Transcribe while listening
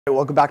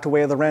Welcome back to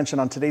Way of the Wrench,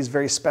 and on today's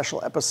very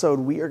special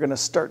episode we are going to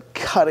start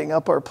cutting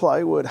up our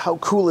plywood. How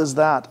cool is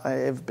that? I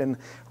have been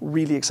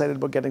really excited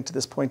about getting to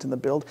this point in the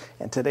build,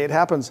 and today it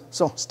happens,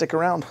 so stick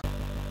around.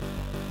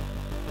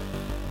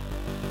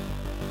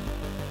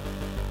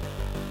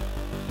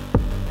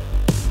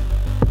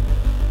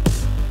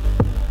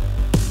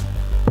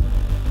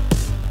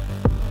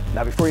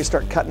 Now before you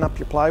start cutting up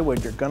your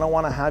plywood, you're going to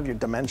want to have your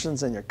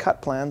dimensions and your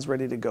cut plans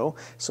ready to go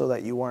so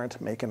that you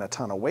aren't making a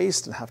ton of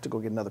waste and have to go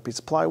get another piece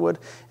of plywood.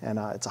 And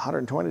it's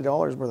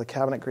 $120 worth of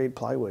cabinet grade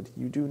plywood.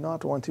 You do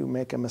not want to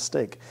make a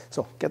mistake.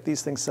 So get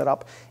these things set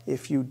up.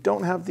 If you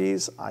don't have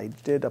these, I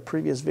did a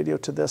previous video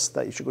to this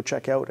that you should go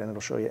check out, and it'll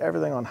show you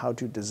everything on how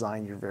to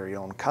design your very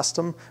own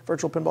custom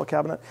virtual pinball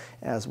cabinet,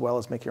 as well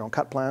as make your own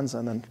cut plans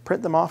and then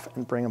print them off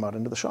and bring them out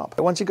into the shop.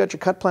 Once you got your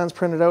cut plans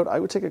printed out,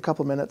 I would take a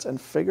couple minutes and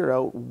figure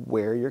out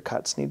where your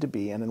cuts need to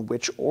be and in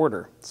which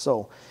order.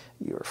 So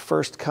your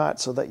first cut,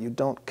 so that you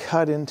don't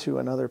cut into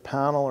another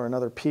panel or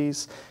another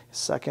piece,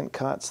 second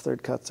cuts,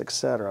 third cuts,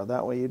 etc.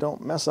 That way you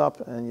don't mess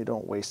up and you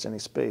don't waste any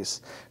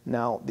space.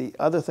 Now the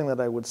other thing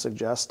that I would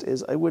suggest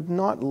is I would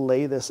not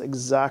lay this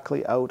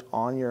exactly out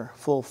on your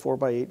full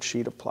 4x8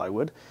 sheet of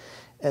plywood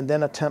and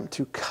then attempt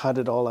to cut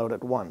it all out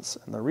at once.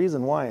 And the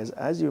reason why is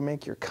as you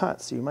make your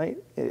cuts, you might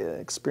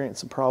experience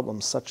some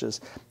problems such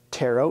as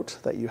tear out,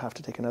 that you have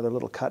to take another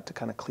little cut to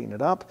kind of clean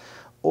it up,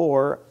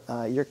 or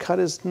your cut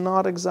is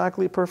not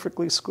exactly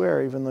perfectly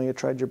square even though you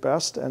tried your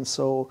best, and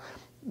so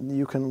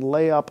you can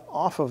lay up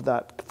off of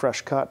that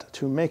fresh cut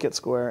to make it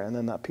square, and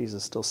then that piece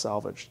is still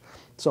salvaged.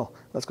 So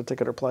let's go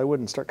take out our plywood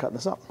and start cutting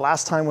this up.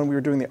 Last time when we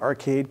were doing the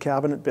arcade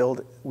cabinet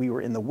build, we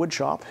were in the wood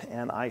shop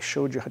and I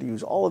showed you how to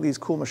use all of these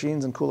cool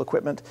machines and cool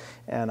equipment,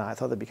 and I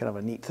thought that'd be kind of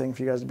a neat thing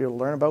for you guys to be able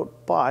to learn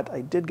about. But I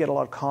did get a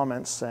lot of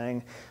comments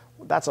saying,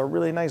 that's a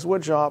really nice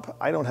wood shop,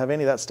 I don't have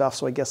any of that stuff,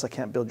 so I guess I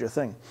can't build your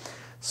thing.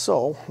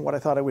 So what I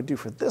thought I would do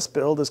for this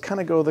build is kind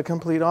of go the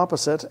complete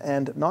opposite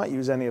and not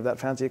use any of that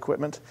fancy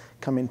equipment,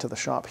 come into the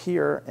shop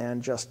here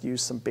and just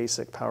use some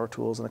basic power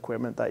tools and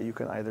equipment that you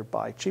can either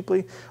buy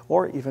cheaply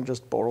or even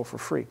just borrow for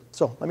free.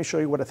 So let me show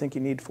you what I think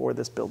you need for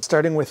this build.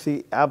 Starting with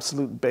the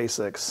absolute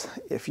basics.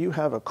 If you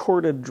have a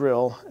corded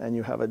drill and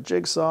you have a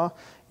jigsaw,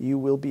 you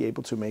will be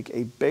able to make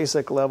a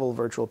basic level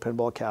virtual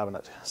pinball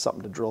cabinet.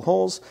 Something to drill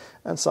holes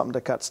and something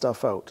to cut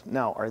stuff out.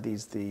 Now, are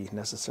these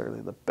necessarily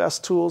the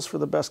best tools for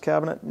the best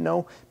cabinet?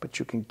 No, but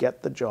you can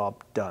get the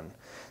job done.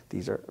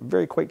 These are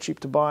very quite cheap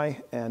to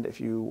buy, and if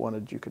you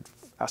wanted, you could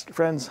ask your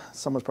friends.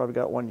 Someone's probably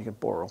got one you can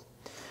borrow.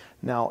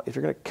 Now, if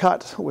you're going to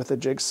cut with a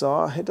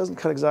jigsaw, it doesn't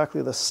cut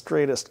exactly the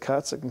straightest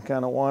cuts. It can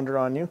kind of wander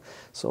on you.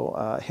 So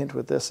a hint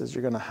with this is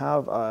you're going to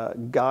have a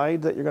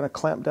guide that you're going to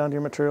clamp down to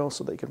your material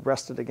so that you can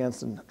rest it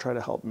against and try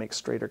to help make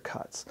straighter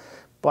cuts.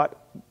 But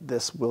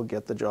this will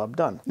get the job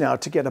done. Now,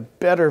 to get a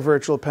better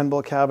virtual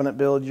pinball cabinet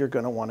build, you're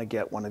going to want to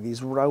get one of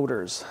these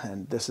routers,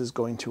 and this is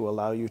going to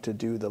allow you to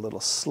do the little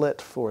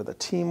slit for the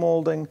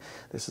T-molding.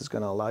 This is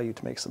going to allow you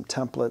to make some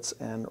templates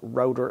and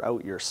router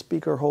out your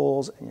speaker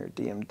holes and your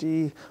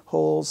DMD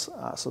holes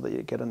so that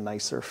you get a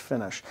nicer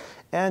finish.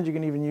 And you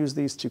can even use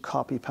these to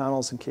copy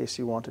panels in case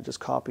you want to just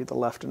copy the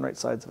left and right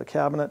sides of a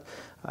cabinet.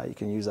 You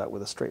can use that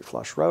with a straight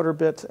flush router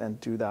bit and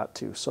do that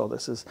too. So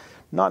this is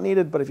not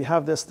needed, but if you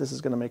have this, this is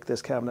going to make this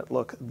cabinet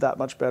look that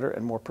much better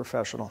and more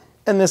professional.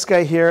 And this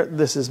guy here,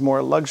 this is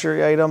more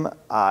luxury item.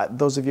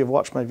 Those of you who have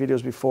watched my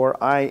videos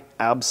before, I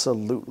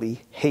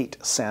absolutely hate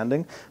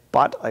sanding,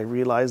 but I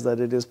realize that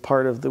it is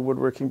part of the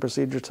woodworking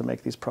procedure to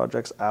make these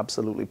projects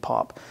absolutely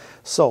pop.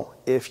 So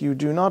if you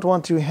do not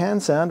want to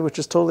hand sand, which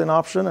is totally an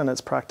option and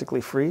it's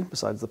practically free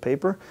besides the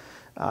paper,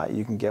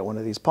 you can get one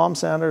of these palm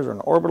sanders or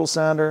an orbital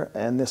sander,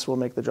 and this will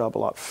make the job a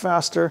lot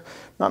faster.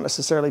 Not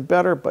necessarily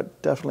better,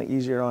 but definitely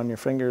easier on your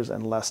fingers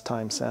and less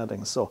time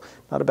sanding. So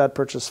not a bad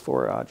purchase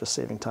for just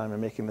saving time and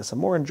making this a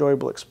more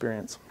enjoyable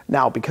experience.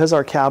 Now, because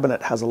our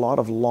cabinet has a lot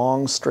of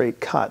long, straight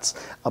cuts,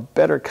 a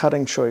better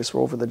cutting choice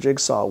over the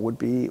jigsaw would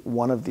be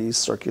one of these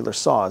circular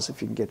saws,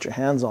 if you can get your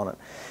hands on it.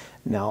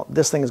 Now,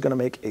 this thing is going to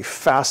make a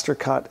faster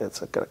cut, it's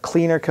got a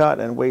cleaner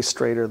cut and way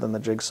straighter than the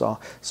jigsaw,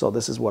 so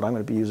this is what I'm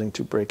going to be using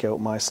to break out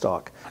my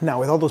stock. Now,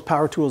 with all those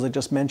power tools I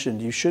just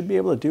mentioned, you should be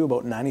able to do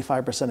about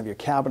 95% of your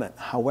cabinet.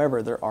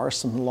 However, there are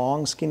some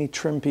long, skinny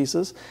trim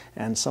pieces,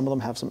 and some of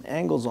them have some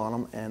angles on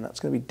them, and that's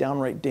going to be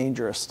downright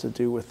dangerous to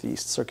do with the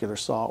circular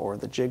saw or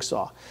the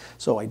jigsaw.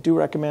 So I do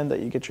recommend that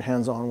you get your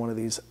hands on one of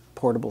these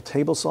portable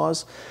table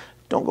saws.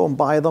 Don't go and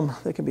buy them.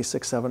 They can be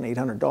 $600,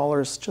 $700,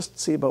 $800. Just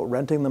see about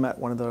renting them at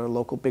one of the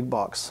local big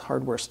box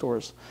hardware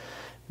stores.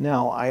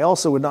 Now, I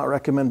also would not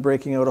recommend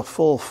breaking out a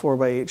full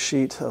 4x8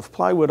 sheet of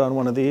plywood on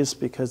one of these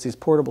because these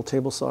portable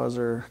table saws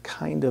are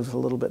kind of a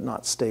little bit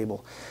not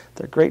stable.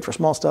 They're great for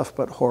small stuff,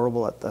 but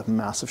horrible at the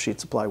massive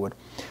sheets of plywood.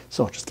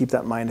 So just keep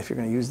that in mind if you're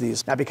going to use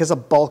these. Now, because a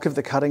bulk of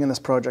the cutting in this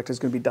project is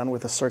going to be done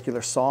with a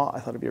circular saw, I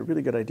thought it'd be a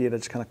really good idea to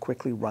just kind of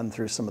quickly run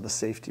through some of the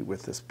safety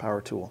with this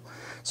power tool.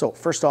 So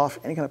first off,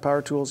 any kind of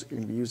power tools, you're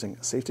going to be using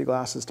safety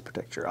glasses to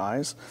protect your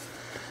eyes.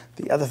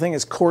 The other thing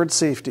is cord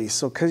safety.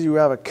 So because you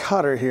have a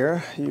cutter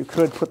here, you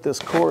could put this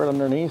cord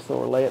underneath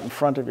or lay it in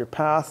front of your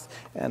path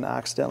and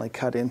accidentally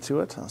cut into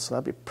it. So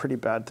that'd be a pretty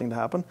bad thing to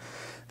happen.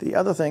 The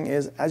other thing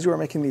is, as you are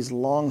making these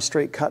long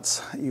straight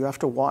cuts, you have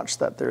to watch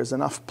that there's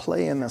enough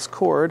play in this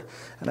cord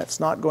and it's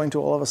not going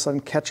to all of a sudden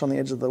catch on the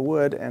edge of the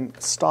wood and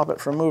stop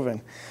it from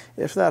moving.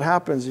 If that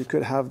happens, you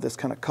could have this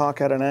kind of cock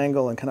at an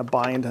angle and kind of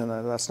bind, and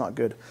that's not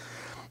good.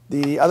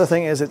 The other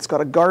thing is it's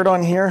got a guard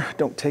on here.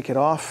 Don't take it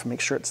off.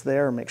 Make sure it's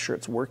there. Make sure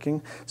it's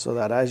working so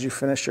that as you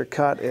finish your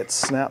cut, it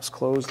snaps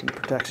closed and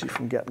protects you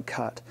from getting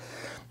cut.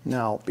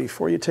 Now,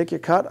 before you take your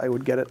cut, I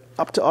would get it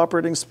up to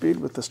operating speed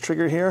with this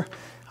trigger here.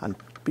 And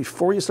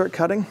before you start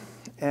cutting,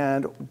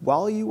 and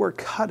while you are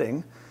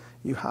cutting,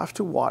 you have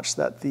to watch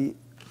that the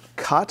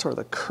cut or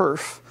the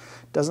kerf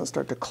doesn't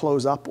start to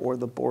close up or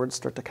the boards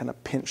start to kind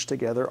of pinch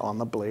together on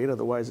the blade.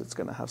 Otherwise, it's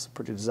going to have some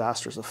pretty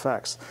disastrous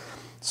effects.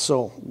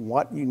 So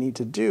what you need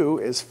to do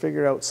is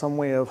figure out some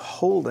way of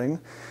holding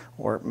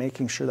or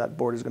making sure that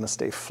board is going to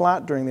stay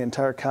flat during the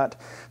entire cut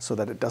so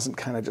that it doesn't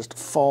kind of just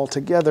fall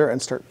together and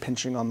start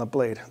pinching on the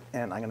blade.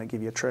 And I'm going to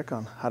give you a trick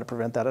on how to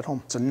prevent that at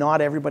home. So not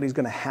everybody's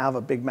going to have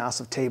a big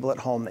massive table at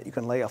home that you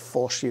can lay a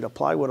full sheet of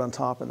plywood on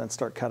top and then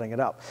start cutting it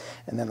up.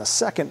 And then the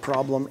second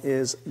problem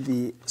is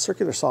the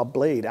circular saw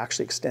blade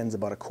actually extends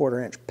about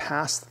 1/4 inch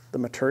past the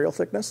material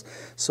thickness.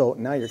 So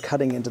now you're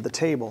cutting into the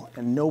table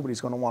and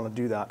nobody's going to want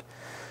to do that.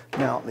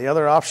 Now, the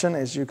other option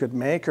is you could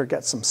make or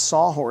get some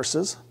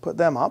sawhorses, put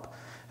them up,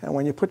 and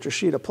when you put your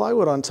sheet of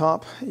plywood on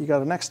top, you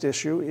got a next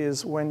issue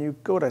is when you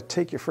go to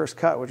take your first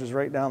cut, which is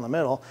right down the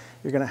middle,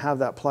 you're going to have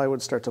that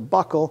plywood start to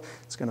buckle,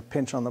 it's going to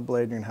pinch on the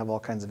blade, and you're going to have all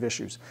kinds of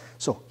issues.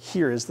 So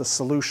here is the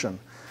solution.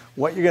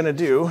 What you're going to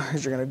do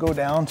is you're going to go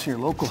down to your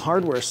local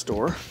hardware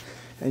store,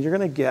 and you're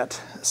going to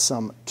get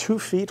some 2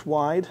 feet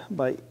wide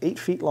by 8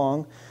 feet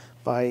long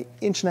by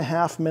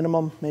 1.5 inch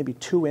minimum, maybe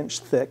 2 inch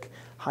thick,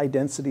 high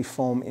density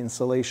foam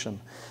insulation.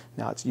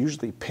 Now it's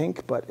usually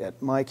pink, but at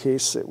my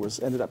case it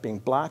ended up being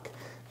black.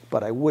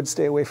 But I would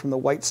stay away from the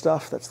white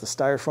stuff, that's the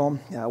styrofoam.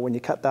 When you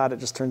cut that, it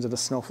just turns into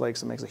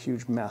snowflakes and makes a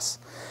huge mess.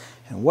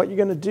 And what you're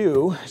going to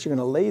do is you're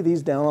going to lay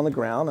these down on the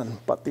ground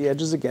and butt the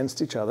edges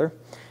against each other,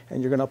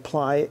 and you're going to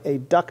apply a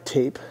duct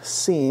tape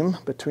seam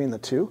between the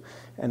two,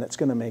 and it's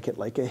going to make it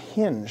like a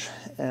hinge.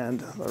 And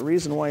the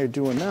reason why you're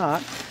doing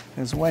that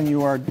is when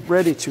you are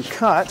ready to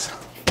cut,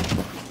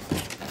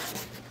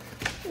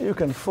 you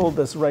can fold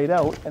this right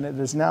out, and it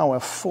is now a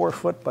 4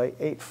 foot by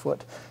 8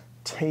 foot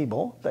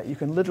table that you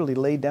can literally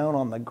lay down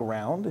on the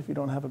ground if you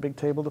don't have a big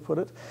table to put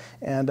it,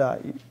 and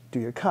you do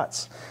your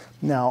cuts.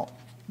 Now,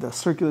 the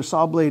circular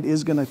saw blade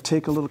is going to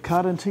take a little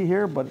cut into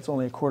here, but it's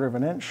only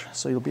 1/4 inch,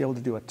 so you'll be able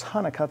to do a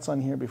ton of cuts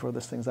on here before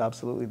this thing's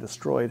absolutely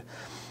destroyed.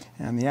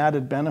 And the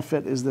added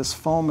benefit is this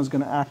foam is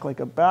going to act like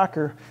a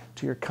backer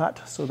to your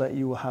cut so that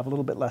you will have a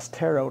little bit less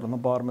tear out on the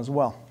bottom as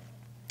well.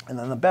 And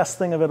then the best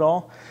thing of it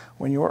all,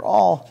 when you are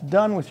all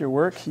done with your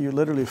work, you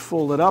literally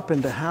fold it up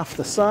into half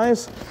the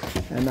size,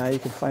 and now you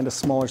can find a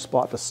smaller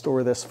spot to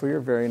store this for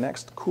your very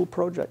next cool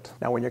project.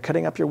 Now, when you're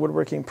cutting up your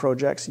woodworking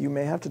projects, you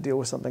may have to deal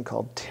with something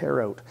called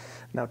tear out.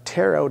 Now,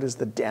 tear out is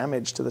the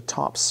damage to the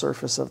top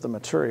surface of the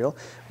material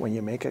when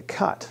you make a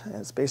cut. And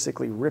it's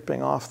basically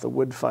ripping off the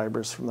wood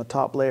fibers from the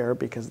top layer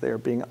because they're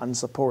being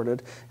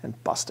unsupported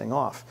and busting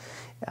off.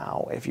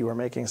 Now, if you are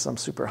making some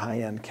super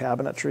high-end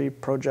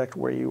cabinetry project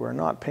where you are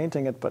not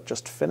painting it but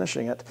just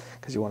finishing it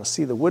because you want to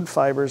see the wood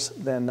fibers,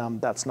 then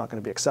that's not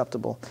going to be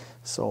acceptable.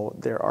 So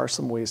there are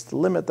some ways to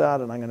limit that,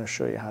 and I'm going to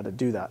show you how to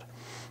do that.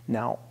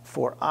 Now,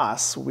 for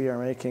us, we are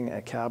making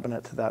a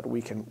cabinet that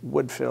we can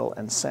wood fill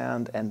and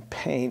sand and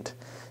paint,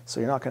 so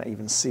you're not going to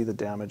even see the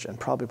damage, and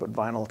probably put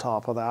vinyl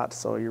top of that,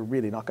 so you're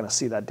really not going to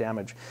see that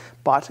damage.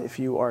 But if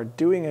you are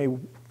doing a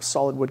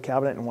solid wood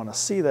cabinet and want to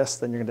see this,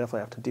 then you're going to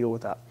definitely have to deal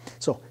with that.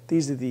 So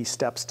these are the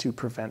steps to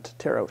prevent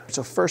tear out.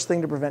 So first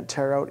thing to prevent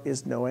tear out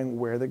is knowing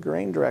where the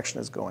grain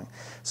direction is going.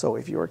 So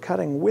if you are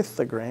cutting with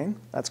the grain,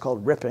 that's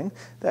called ripping.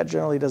 That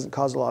generally doesn't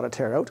cause a lot of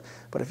tear out.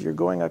 But if you're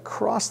going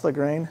across the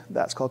grain,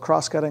 that's called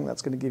cross cutting.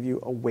 That's going to give you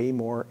a way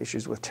more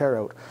issues with tear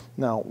out.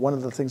 Now, one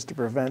of the things to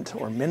prevent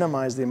or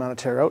minimize the amount of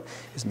tear out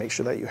is make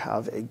sure that you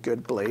have a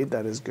good blade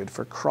that is good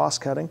for cross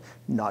cutting,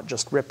 not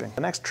just ripping.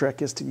 The next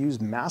trick is to use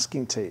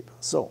masking tape.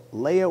 So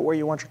lay out where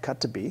you want your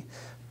cut to be,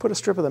 put a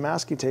strip of the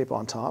masking tape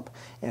on top,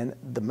 and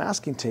the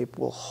masking tape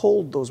will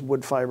hold those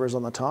wood fibers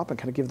on the top and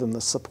kind of give them the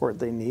support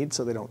they need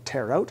so they don't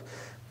tear out.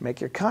 Make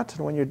your cut,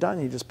 and when you're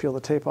done, you just peel the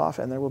tape off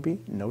and there will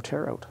be no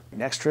tear out.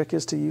 Next trick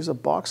is to use a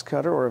box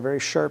cutter or a very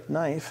sharp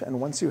knife,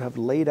 and once you have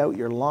laid out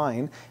your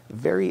line,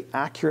 very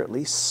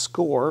accurately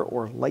score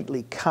or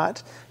lightly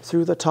cut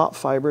through the top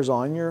fibers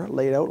on your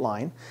laid out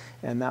line.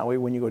 And that way,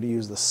 when you go to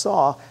use the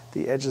saw,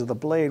 the edges of the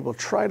blade will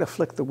try to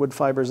flick the wood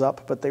fibers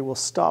up, but they will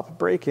stop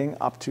breaking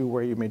up to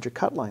where you made your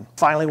cut line.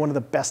 Finally, one of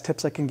the best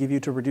tips I can give you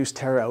to reduce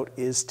tear out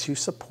is to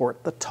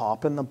support the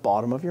top and the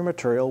bottom of your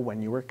material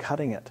when you are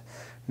cutting it.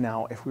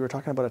 Now, if we were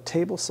talking about a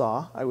table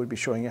saw, I would be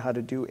showing you how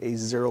to do a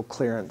zero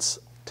clearance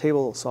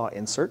table saw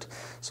insert,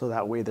 so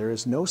that way there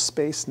is no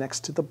space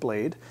next to the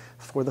blade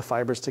for the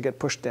fibers to get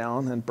pushed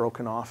down and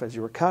broken off as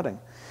you were cutting.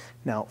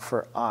 Now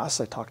for us,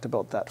 I talked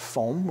about that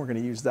foam. We're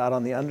going to use that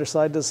on the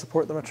underside to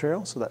support the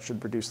material, so that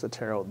should reduce the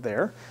tear out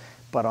there.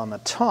 But on the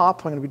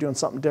top, I'm going to be doing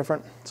something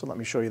different, so let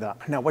me show you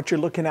that. Now what you're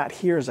looking at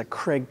here is a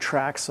Craig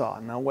track saw.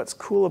 Now what's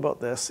cool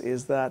about this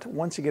is that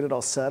once you get it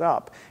all set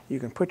up, you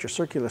can put your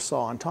circular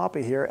saw on top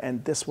of here,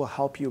 and this will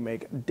help you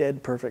make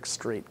dead perfect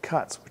straight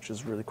cuts, which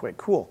is really quite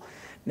cool.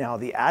 Now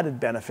the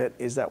added benefit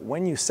is that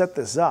when you set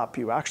this up,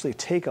 you actually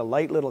take a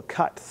light little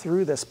cut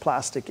through this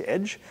plastic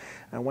edge,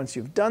 and once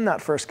you've done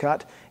that first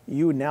cut,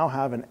 you now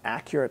have an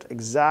accurate,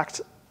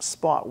 exact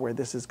spot where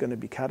this is going to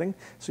be cutting,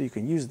 so you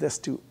can use this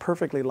to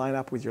perfectly line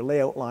up with your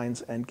layout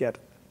lines and get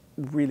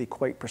really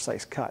quite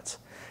precise cuts.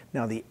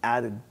 Now the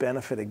added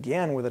benefit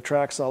again with a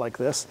track saw like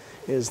this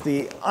is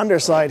the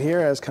underside here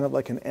has kind of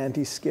like an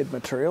anti-skid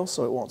material,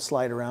 so it won't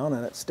slide around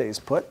and it stays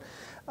put.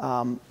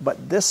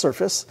 But this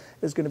surface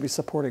is going to be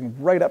supporting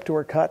right up to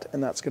our cut,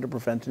 and that's going to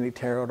prevent any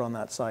tear out on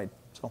that side.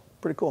 So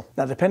pretty cool.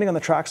 Now depending on the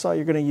track saw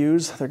you're going to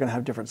use, they're going to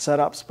have different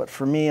setups, but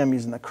for me I'm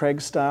using the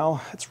Craig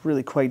style. It's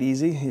really quite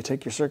easy. You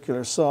take your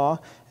circular saw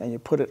and you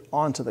put it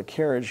onto the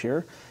carriage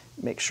here.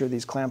 Make sure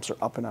these clamps are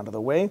up and out of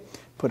the way.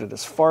 Put it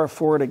as far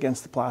forward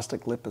against the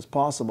plastic lip as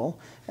possible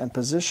and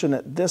position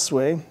it this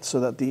way so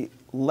that the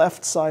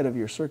left side of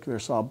your circular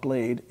saw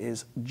blade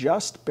is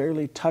just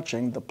barely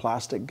touching the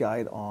plastic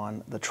guide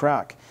on the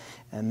track.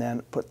 And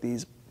then put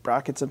these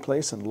brackets in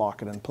place and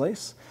lock it in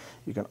place.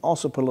 You can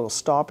also put a little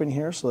stop in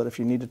here so that if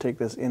you need to take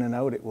this in and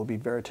out, it will be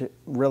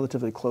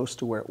relatively close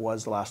to where it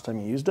was the last time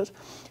you used it.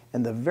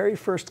 And the very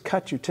first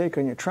cut you take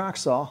on your track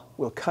saw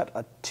will cut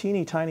a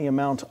teeny tiny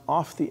amount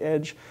off the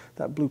edge,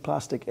 that blue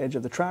plastic edge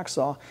of the track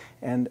saw.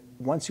 And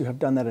once you have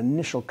done that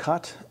initial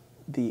cut,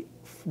 the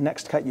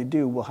next cut you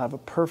do will have a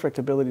perfect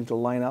ability to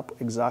line up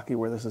exactly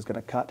where this is going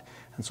to cut,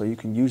 and so you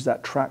can use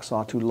that track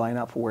saw to line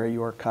up where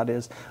your cut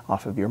is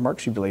off of your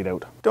marks you've laid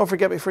out. Don't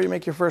forget, before you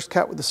make your first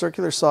cut with the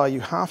circular saw, you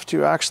have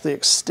to actually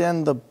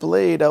extend the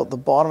blade out the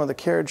bottom of the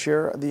carriage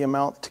here the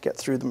amount to get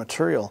through the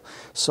material.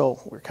 So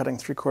we're cutting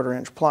 3/4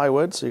 inch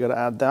plywood, so you got to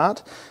add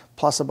that,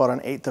 plus about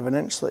 1/8 of an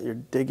inch so that you're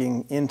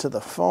digging into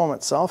the foam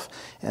itself.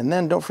 And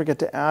then don't forget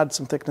to add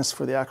some thickness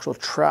for the actual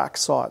track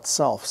saw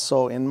itself.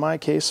 So in my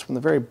case, from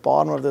the very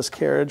bottom of this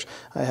carriage,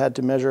 I had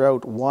to measure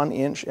out 1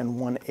 inch and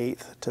 1/8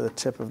 to the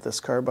tip of this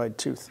carbide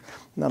tooth.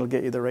 And that'll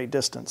get you the right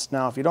distance.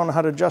 Now, if you don't know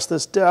how to adjust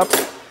this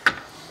depth,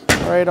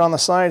 right on the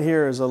side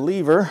here is a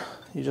lever.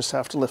 You just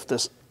have to lift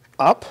this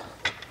up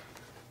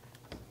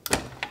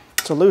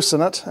to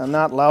loosen it, and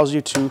that allows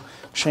you to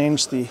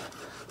change the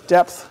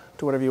depth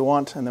to whatever you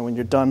want, and then when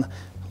you're done,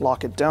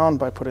 lock it down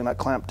by putting that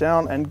clamp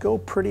down and go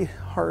pretty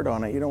hard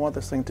on it. You don't want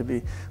this thing to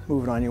be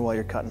moving on you while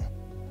you're cutting.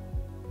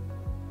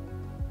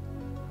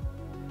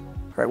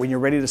 All right, when you're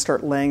ready to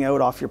start laying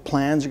out off your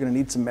plans, you're going to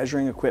need some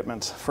measuring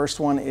equipment. First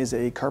one is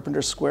a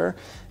carpenter's square.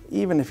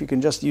 Even if you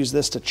can just use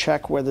this to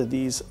check whether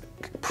these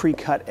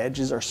pre-cut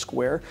edges are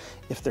square.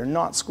 If they're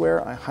not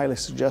square, I highly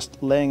suggest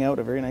laying out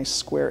a very nice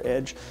square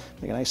edge,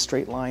 make a nice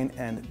straight line,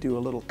 and do a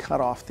little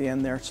cut off the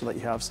end there so that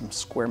you have some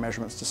square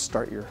measurements to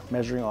start your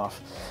measuring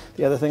off.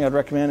 The other thing I'd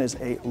recommend is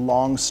a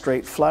long,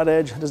 straight, flat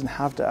edge. It doesn't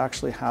have to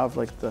actually have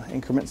like the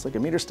increments like a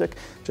meter stick,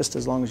 just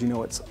as long as you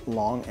know it's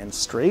long and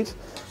straight.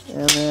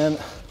 And then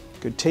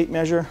good tape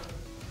measure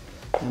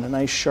and a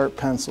nice sharp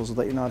pencil so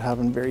that you're not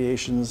having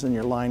variations in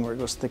your line where it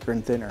goes thicker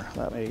and thinner.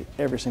 That way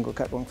every single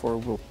cut going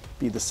forward will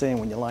be the same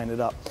when you line it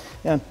up.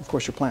 And of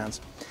course your plans.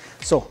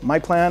 So my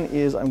plan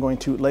is I'm going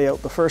to lay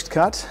out the first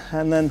cut,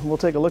 and then we'll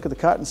take a look at the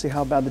cut and see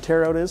how bad the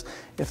tear out is.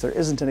 If there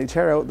isn't any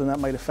tear out, then that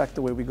might affect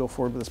the way we go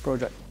forward with this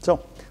project. So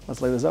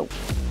let's lay this out.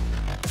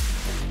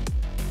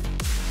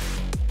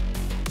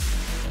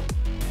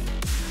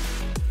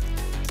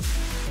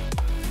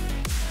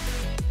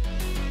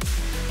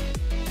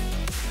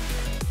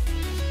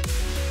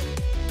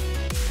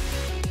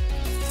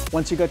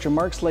 Once you got your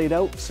marks laid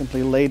out,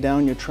 simply lay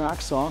down your track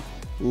saw,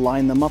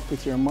 line them up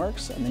with your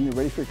marks, and then you're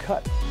ready for your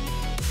cut.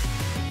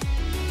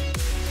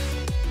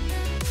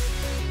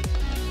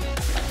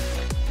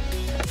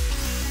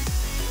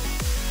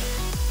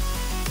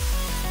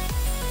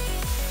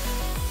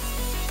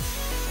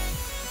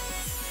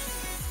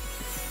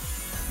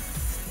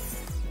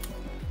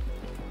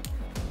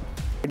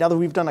 Now that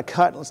we've done a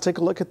cut, let's take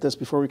a look at this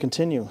before we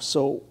continue.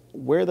 So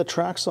where the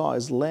track saw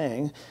is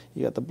laying,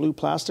 you got the blue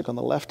plastic on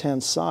the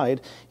left-hand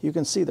side. You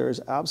can see there is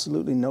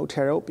absolutely no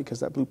tear out because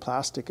that blue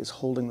plastic is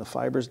holding the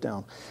fibers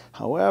down.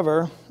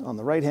 However, on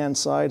the right-hand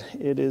side,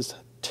 it is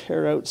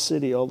tear out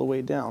city all the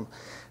way down.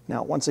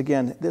 Now, once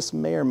again, this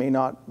may or may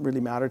not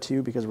really matter to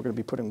you because we're going to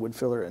be putting wood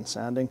filler and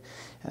sanding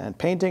and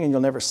painting, and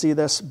you'll never see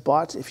this.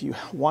 But if you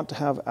want to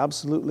have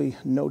absolutely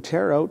no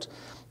tear out,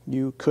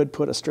 You could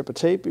put a strip of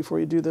tape before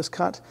you do this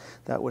cut.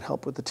 That would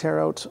help with the tear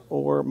out,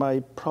 or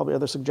my probably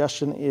other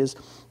suggestion is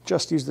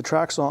just use the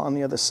track saw on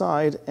the other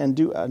side and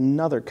do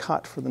another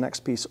cut for the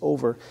next piece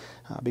over,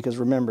 because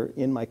remember,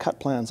 in my cut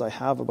plans I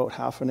have about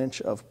 1/2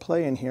 inch of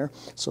play in here,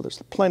 so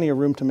there's plenty of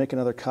room to make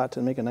another cut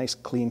and make a nice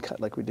clean cut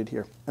like we did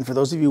here. And for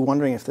those of you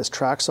wondering if this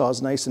track saw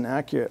is nice and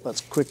accurate,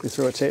 let's quickly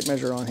throw a tape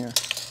measure on here.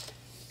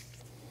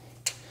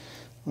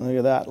 Look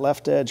at that,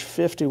 left edge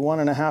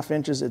 51.5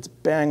 inches. It's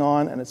bang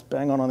on, and it's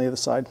bang on the other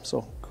side.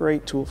 So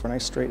great tool for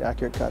nice, straight,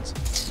 accurate cuts.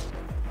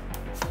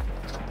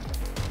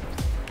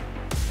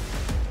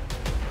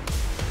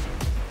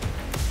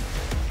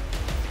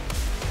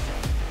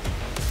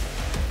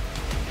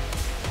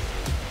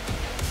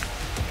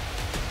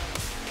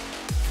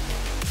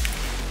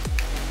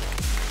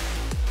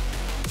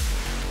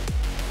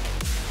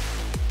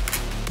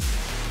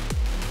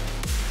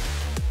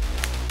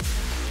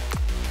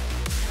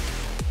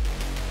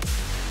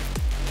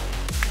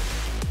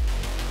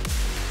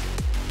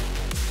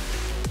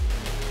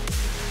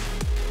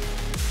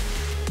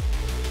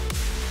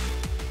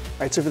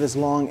 All right, so for this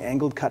long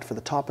angled cut for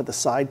the top of the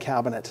side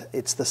cabinet,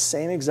 it's the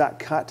same exact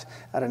cut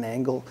at an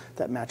angle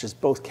that matches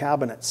both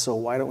cabinets. So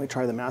why don't we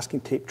try the masking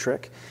tape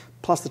trick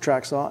plus the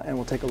track saw, and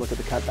we'll take a look at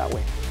the cut that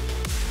way.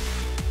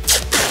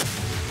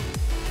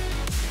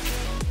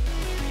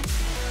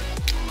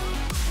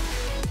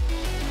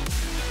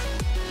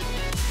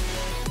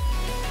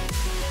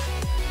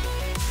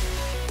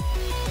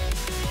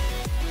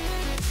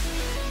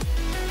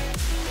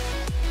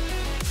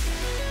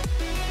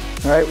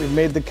 All right, we've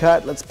made the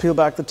cut. Let's peel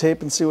back the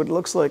tape and see what it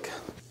looks like.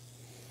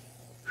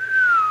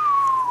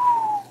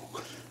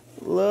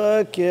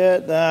 Look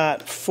at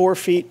that, 4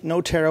 feet, no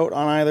tear out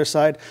on either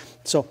side.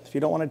 So if you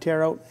don't want to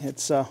tear out,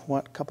 it's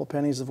what, a couple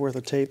pennies worth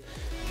of tape.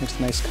 Makes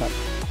a nice cut.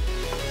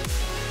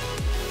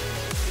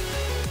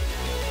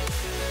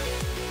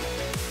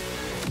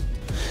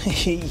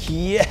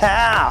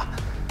 Yeah!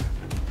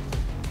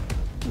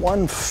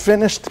 One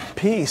finished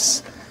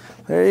piece.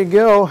 There you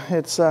go.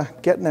 It's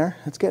getting there.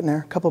 It's getting there.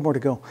 A couple more to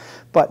go.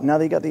 But now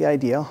that you got the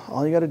idea,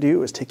 all you got to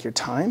do is take your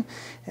time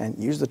and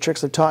use the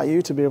tricks I've taught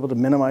you to be able to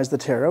minimize the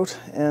tear out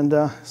and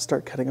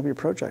start cutting up your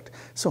project.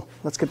 So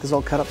let's get this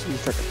all cut up so we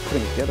can start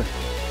putting it together.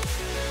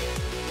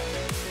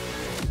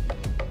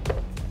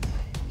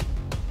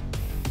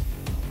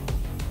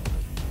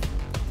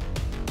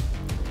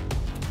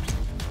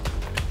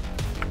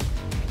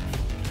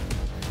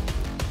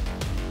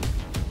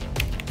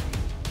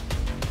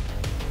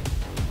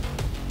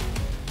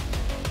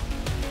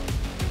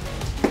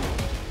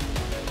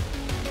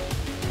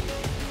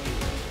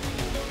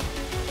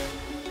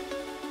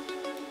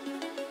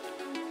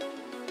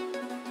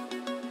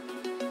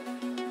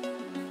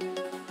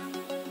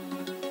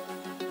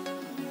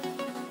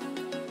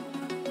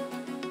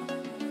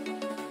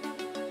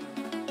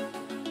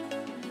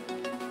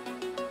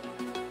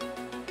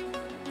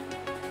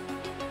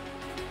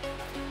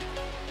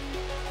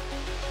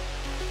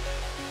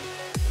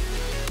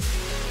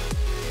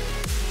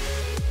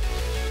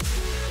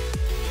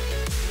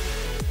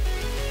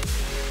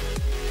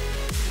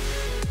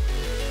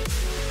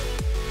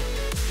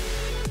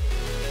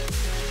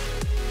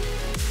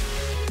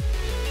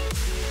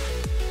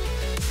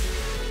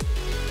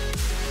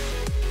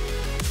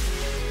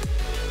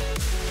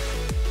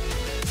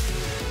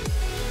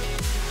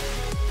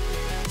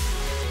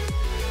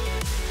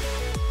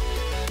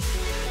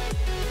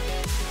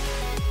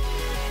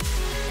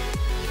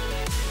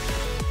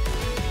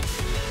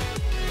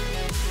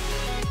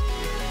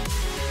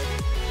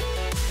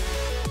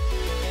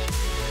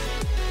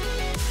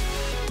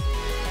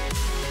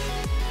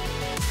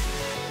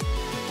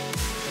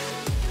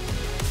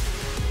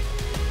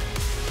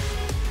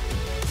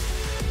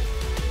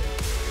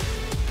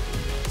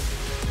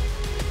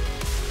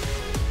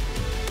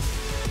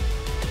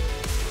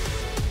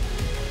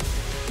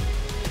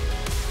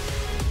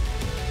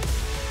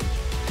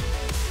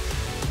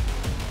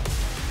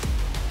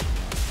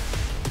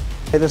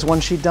 Okay, there's one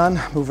sheet done,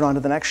 moving on to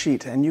the next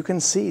sheet, and you can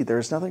see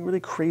there's nothing really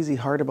crazy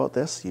hard about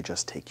this. You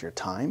just take your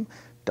time,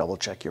 double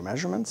check your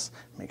measurements,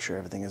 make sure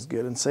everything is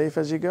good and safe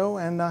as you go,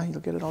 and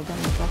you'll get it all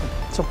done no problem.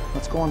 So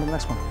let's go on to the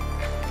next one.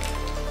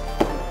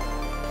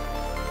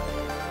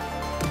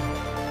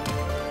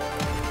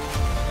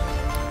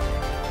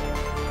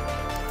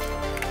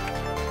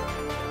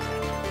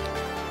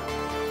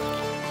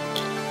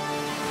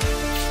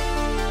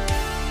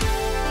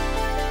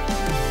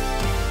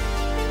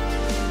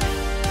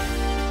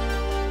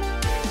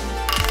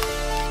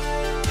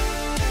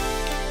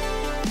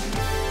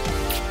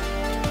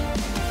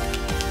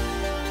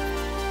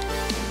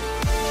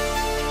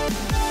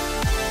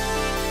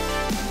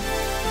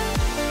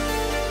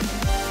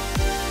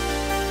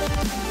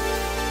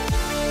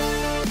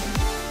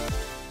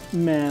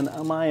 Man,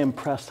 am I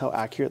impressed how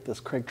accurate this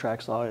Kreg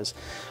track saw is.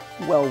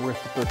 Well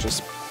worth the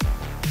purchase.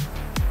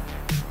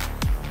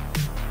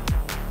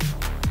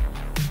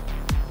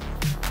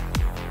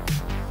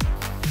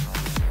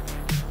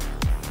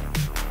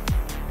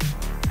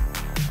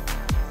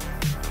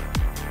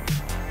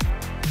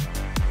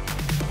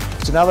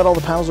 So now that all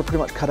the panels are pretty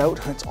much cut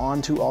out, it's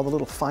on to all the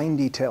little fine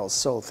details.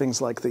 So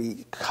things like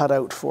the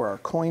cutout for our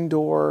coin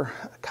door,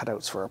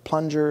 cutouts for our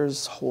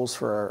plungers, holes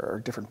for our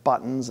different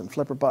buttons and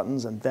flipper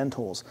buttons and vent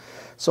holes.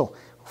 So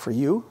for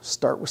you,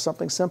 start with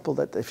something simple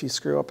that if you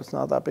screw up, it's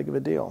not that big of a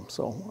deal.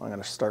 So I'm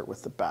going to start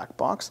with the back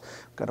box.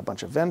 I've got a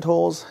bunch of vent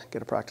holes,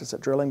 get a practice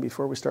at drilling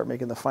before we start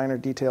making the finer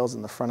details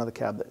in the front of the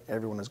cab that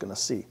everyone is going to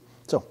see.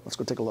 So let's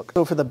go take a look.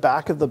 So for the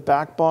back of the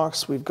back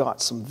box, we've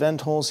got some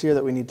vent holes here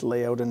that we need to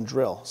lay out and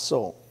drill.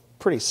 So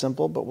pretty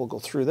simple, but we'll go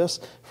through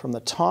this. From the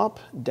top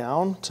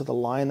down to the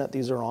line that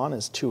these are on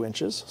is 2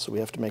 inches. So we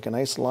have to make a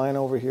nice line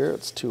over here.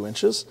 It's 2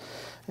 inches.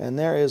 And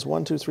there is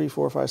 1, 2, 3,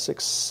 4, 5,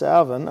 6,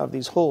 7 of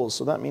these holes.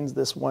 So that means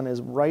this one is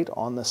right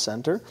on the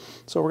center.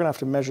 So we're going to have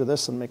to measure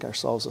this and make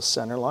ourselves a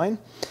center line.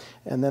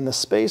 And then the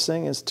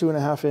spacing is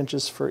 2.5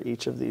 inches for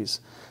each of these.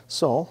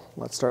 So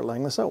let's start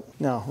laying this out.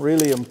 Now,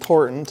 really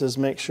important is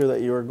make sure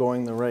that you are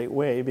going the right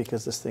way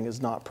because this thing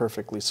is not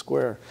perfectly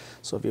square.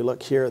 So if you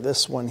look here,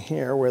 this one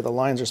here where the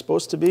lines are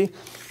supposed to be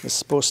is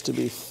supposed to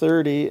be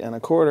 30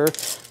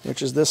 1/4,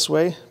 which is this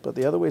way, but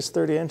the other way is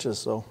 30 inches.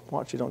 So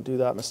watch you don't do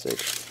that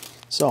mistake.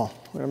 So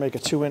we're going to make a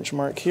 2-inch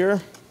mark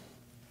here.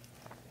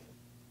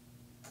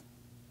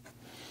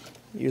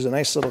 Use a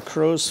nice little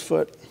crow's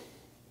foot.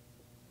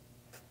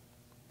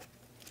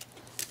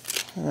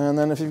 And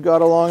then if you've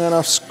got a long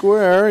enough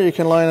square, you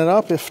can line it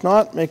up. If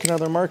not, make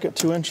another mark at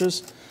 2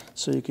 inches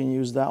so you can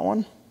use that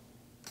one.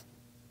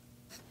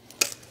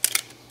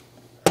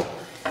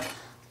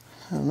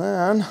 And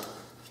then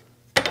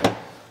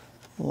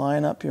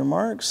line up your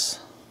marks.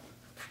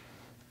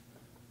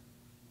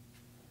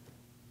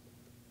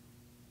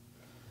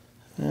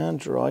 And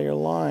draw your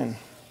line.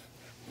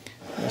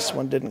 This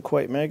one didn't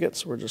quite make it,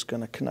 so we're just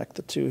going to connect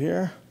the two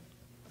here.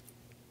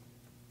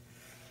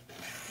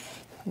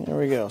 There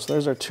we go. So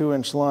there's our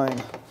 2-inch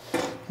line.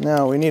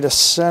 Now we need a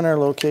center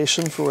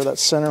location for where that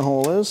center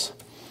hole is.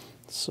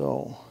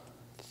 So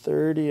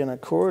 30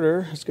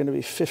 1/4 is going to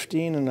be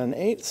 15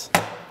 1/8.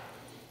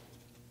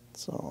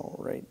 So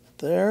right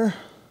there.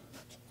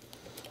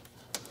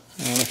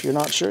 And if you're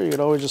not sure, you could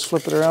always just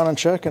flip it around and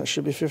check, and it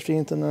should be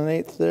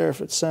 15th1/8 there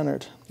if it's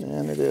centered.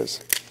 And it is.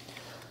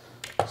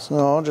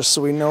 So just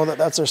so we know that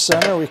that's our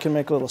center, we can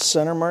make a little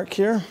center mark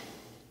here.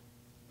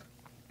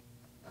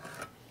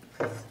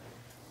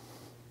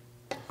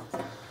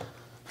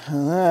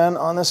 And then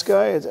on this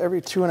guy, it's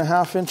every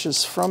 2.5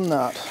 inches from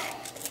that.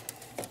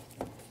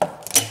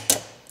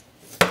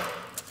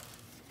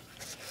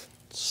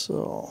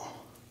 So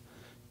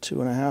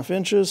 2.5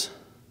 inches.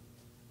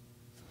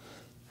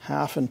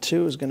 1/2 and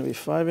 2 is going to be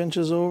 5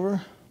 inches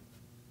over.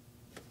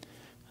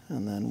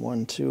 And then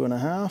 1, 2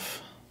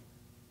 1/2.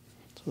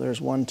 So there's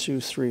 1, 2,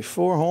 3,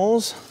 4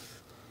 holes.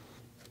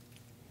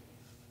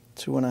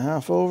 2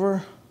 1/2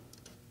 over.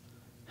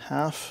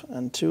 1/2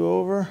 and 2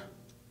 over.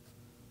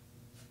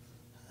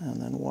 And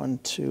then 1,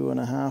 2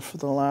 1/2 for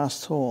the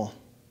last hole.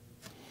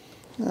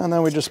 And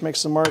then we just make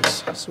some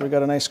marks so we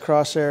got a nice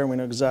crosshair and we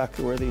know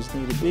exactly where these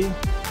need to be.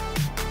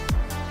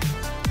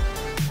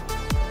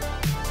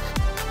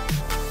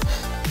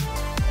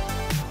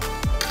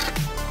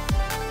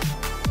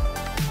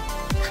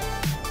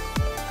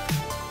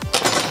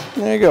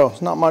 There you go.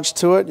 Not much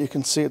to it. You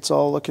can see it's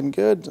all looking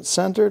good. It's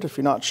centered. If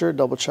you're not sure,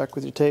 double check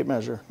with your tape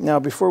measure. Now,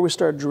 before we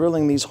start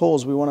drilling these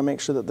holes, we want to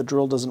make sure that the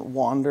drill doesn't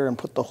wander and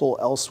put the hole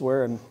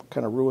elsewhere and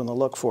kind of ruin the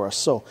look for us.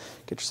 So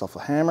get yourself a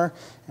hammer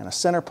and a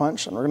center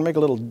punch, and we're going to make a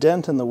little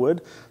dent in the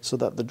wood so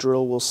that the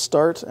drill will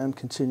start and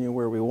continue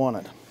where we want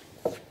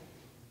it.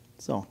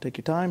 So take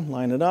your time,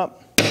 line it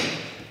up.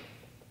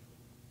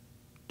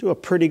 Do a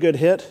pretty good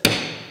hit.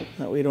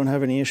 That way you don't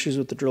have any issues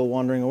with the drill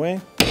wandering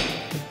away.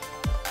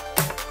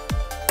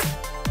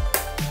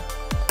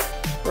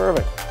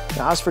 Perfect.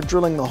 Now, as for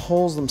drilling the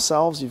holes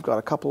themselves, you've got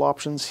a couple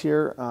options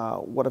here.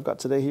 What I've got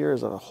today here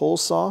is a hole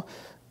saw.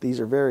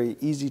 These are very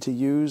easy to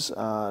use,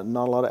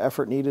 not a lot of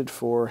effort needed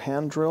for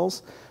hand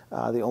drills.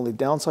 The only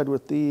downside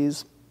with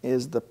these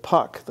is the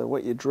puck, that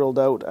what you drilled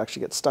out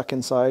actually gets stuck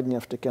inside and you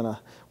have to kind of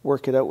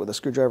work it out with a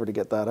screwdriver to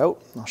get that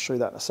out. I'll show you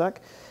that in a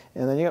sec.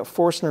 And then you got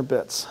Forstner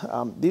bits.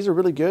 These are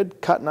really good,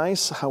 cut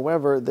nice.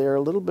 However, they're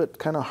a little bit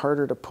kind of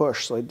harder to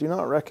push. So I do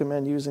not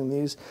recommend using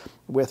these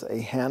with a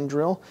hand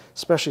drill,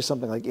 especially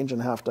something like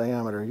 1.5 inch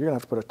diameter. You're gonna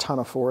have to put a ton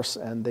of force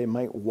and they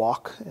might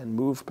walk and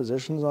move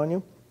positions on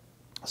you.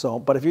 So,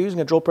 but if you're using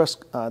a drill press,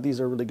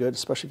 these are really good,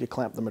 especially if you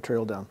clamp the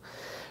material down.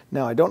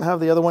 Now, I don't have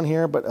the other one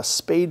here, but a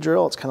spade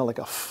drill, it's kind of like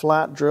a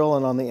flat drill,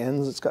 and on the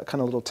ends it's got kind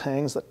of little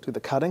tangs that do the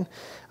cutting.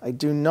 I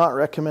do not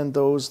recommend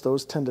those.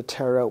 Those tend to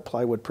tear out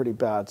plywood pretty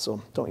bad,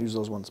 so don't use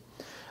those ones.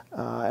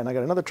 And I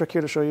got another trick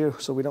here to show you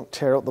so we don't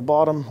tear out the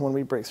bottom when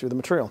we break through the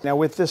material. Now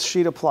with this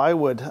sheet of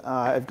plywood,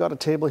 I've got a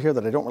table here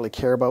that I don't really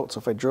care about, so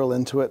if I drill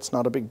into it, it's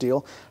not a big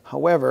deal.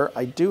 However,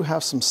 I do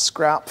have some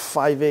scrap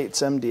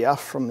 5/8 MDF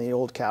from the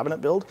old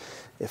cabinet build.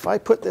 If I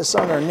put this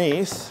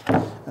underneath,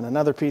 and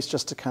another piece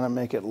just to kind of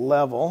make it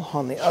level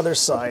on the other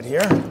side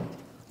here,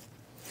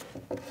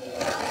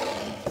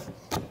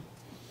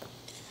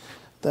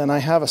 then I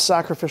have a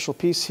sacrificial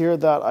piece here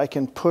that I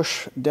can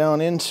push down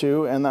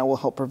into, and that will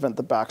help prevent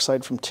the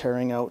backside from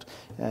tearing out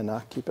and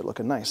keep it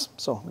looking nice.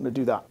 So I'm going to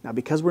do that. Now,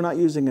 because we're not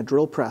using a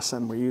drill press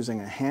and we're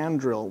using a hand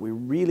drill, we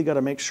really got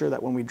to make sure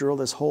that when we drill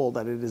this hole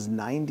that it is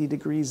 90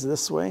 degrees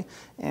this way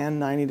and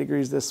 90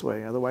 degrees this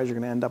way. Otherwise, you're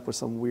going to end up with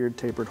some weird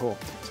tapered hole.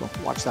 So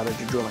watch that as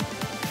you're drilling.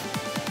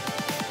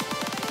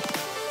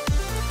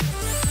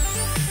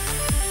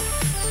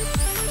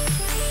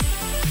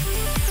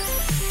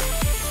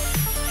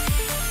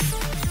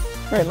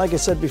 All right, like I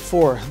said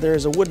before,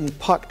 there's a wooden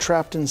puck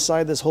trapped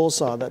inside this hole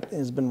saw that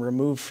has been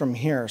removed from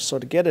here. So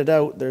to get it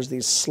out, there's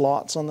these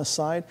slots on the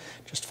side.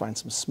 Just find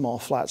some small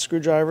flat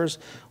screwdrivers,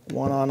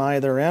 one on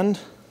either end.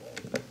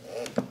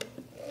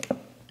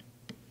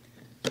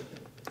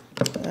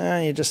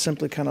 And you just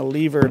simply kind of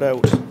lever it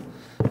out.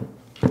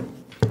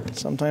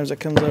 Sometimes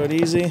it comes out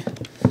easy.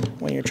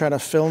 When you're trying to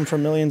film for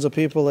millions of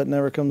people, it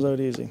never comes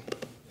out easy.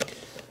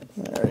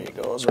 There he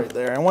goes right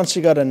there. And once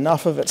you got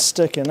enough of it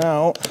sticking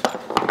out,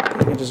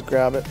 you can just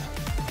grab it,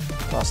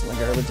 toss it in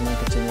the garbage, and then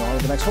continue on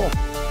to the next hole.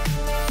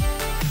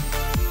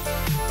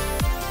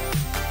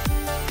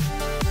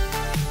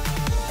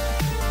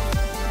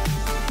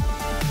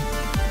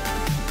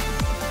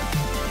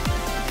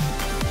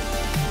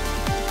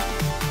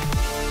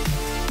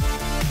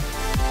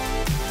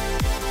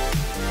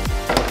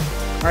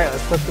 All right,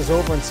 let's flip this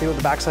over and see what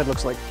the backside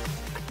looks like.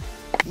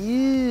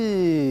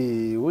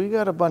 Eee, we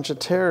got a bunch of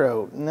tear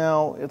out.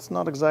 Now, it's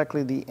not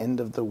exactly the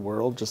end of the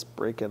world. Just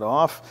break it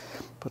off,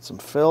 put some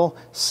fill,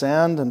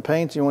 sand, and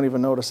paint. You won't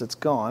even notice it's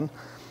gone.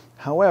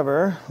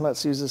 However,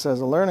 let's use this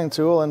as a learning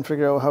tool and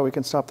figure out how we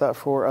can stop that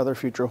for other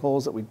future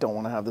holes that we don't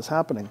want to have this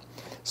happening.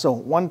 So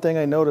one thing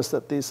I noticed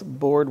that this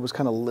board was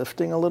kind of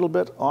lifting a little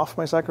bit off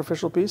my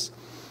sacrificial piece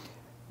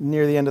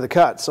near the end of the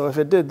cut. So if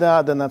it did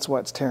that, then that's why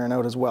it's tearing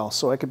out as well.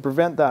 So I could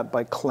prevent that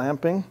by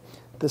clamping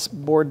this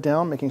board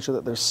down, making sure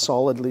that they're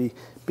solidly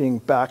being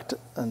backed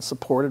and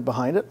supported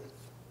behind it.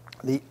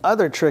 The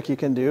other trick you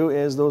can do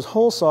is those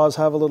hole saws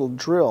have a little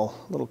drill,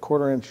 little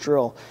 1/4 inch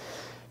drill.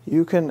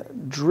 You can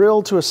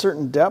drill to a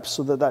certain depth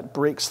so that that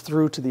breaks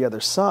through to the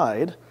other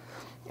side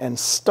and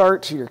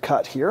start your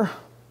cut here.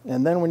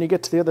 And then when you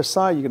get to the other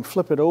side, you can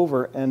flip it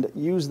over and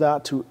use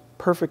that to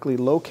perfectly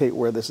locate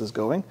where this is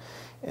going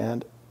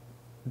and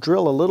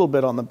drill a little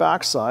bit on the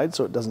back side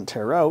so it doesn't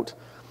tear out.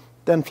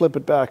 Then flip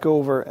it back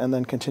over and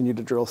then continue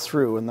to drill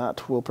through, and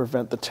that will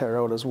prevent the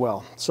tear out as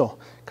well. So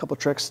a couple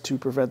tricks to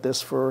prevent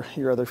this for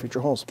your other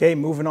future holes. Okay,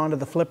 moving on to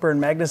the flipper and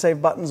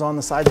MagnaSave buttons on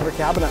the sides of your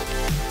cabinet.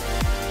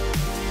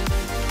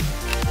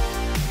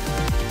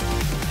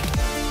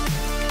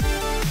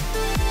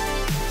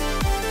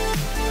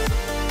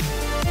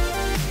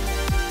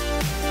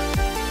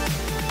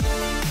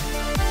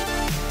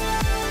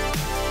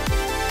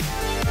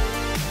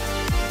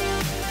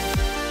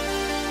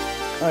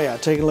 Oh yeah,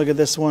 take a look at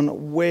this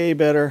one, way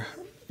better.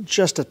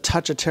 Just a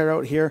touch of tear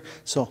out here,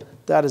 so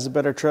that is a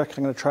better trick.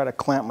 I'm going to try to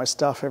clamp my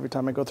stuff every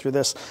time I go through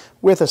this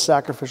with a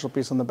sacrificial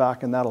piece on the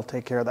back, and that'll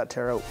take care of that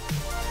tear out.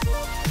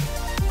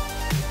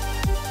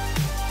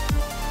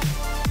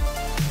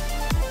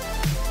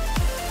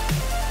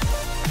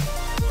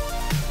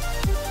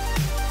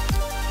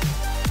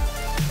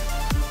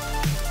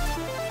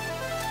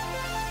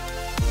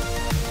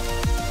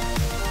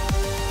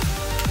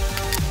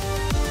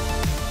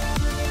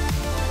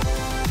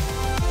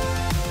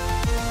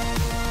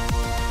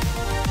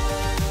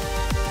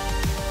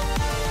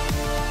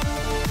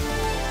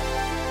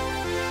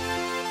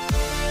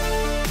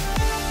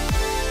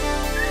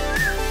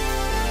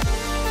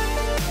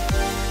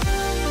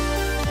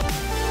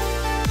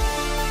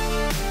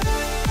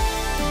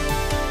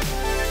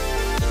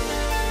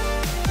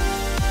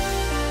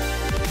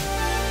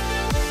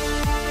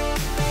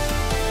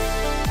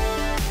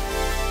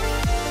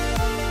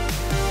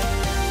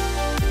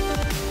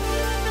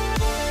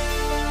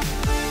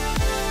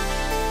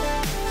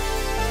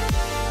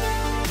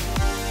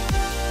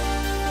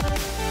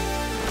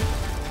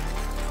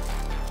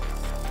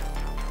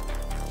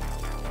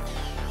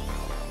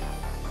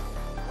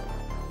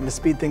 And to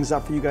speed things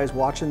up for you guys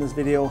watching this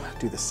video,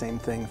 do the same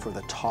thing for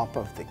the top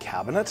of the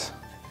cabinet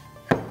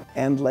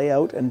and lay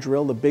out and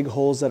drill the big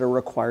holes that are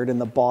required in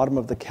the bottom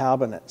of the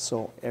cabinet.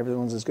 So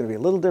everyone's is going to be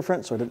a little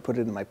different, so I didn't put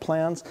it in my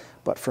plans.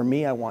 But for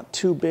me, I want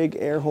 2 big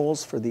air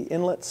holes for the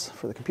inlets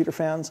for the computer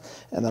fans,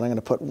 and then I'm going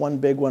to put 1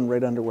 big one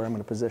right under where I'm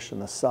going to position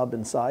the sub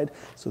inside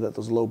so that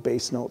those low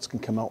bass notes can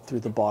come out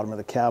through the bottom of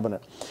the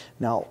cabinet.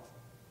 Now,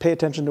 pay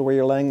attention to where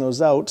you're laying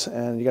those out,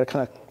 and you got to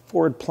kind of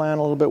forward plan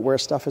a little bit where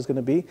stuff is going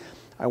to be.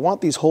 I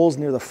want these holes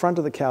near the front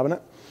of the cabinet,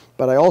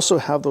 but I also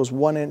have those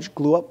 1-inch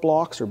glue-up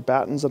blocks or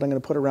battens that I'm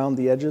going to put around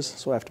the edges,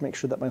 so I have to make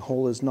sure that my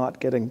hole is not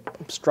getting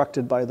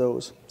obstructed by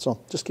those. So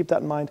just keep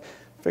that in mind.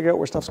 Figure out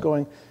where stuff's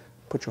going,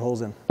 put your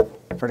holes in.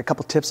 I've heard a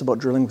couple tips about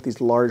drilling with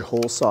these large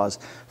hole saws.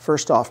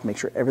 First off, make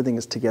sure everything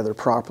is together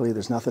properly.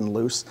 There's nothing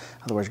loose,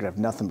 otherwise you're going to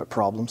have nothing but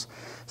problems.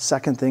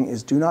 Second thing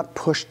is do not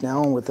push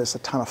down with this a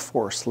ton of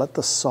force. Let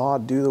the saw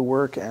do the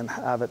work and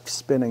have it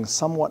spinning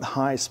somewhat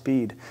high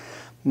speed.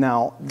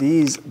 Now,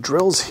 these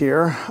drills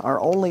here are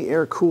only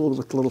air-cooled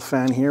with the little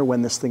fan here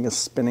when this thing is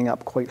spinning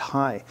up quite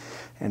high,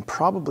 and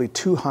probably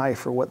too high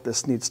for what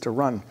this needs to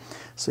run.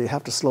 So you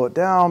have to slow it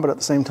down, but at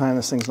the same time,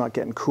 this thing's not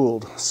getting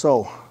cooled.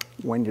 So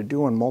when you're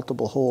doing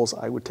multiple holes,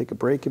 I would take a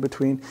break in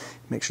between,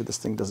 make sure this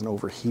thing doesn't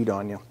overheat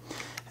on you.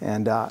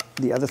 And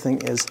the other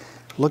thing is,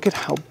 look at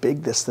how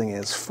big this thing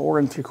is,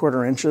 4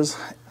 3/4 inches,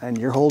 and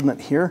you're holding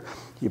it here.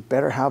 You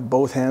better have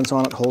both hands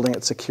on it, holding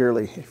it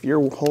securely. If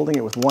you're holding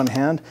it with one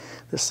hand,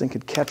 this thing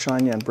could catch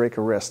on you and break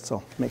a wrist,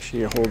 so make sure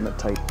you're holding it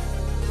tight.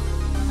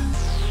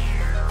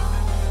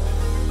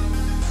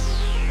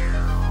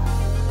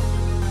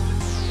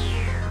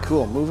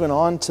 Cool, moving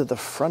on to the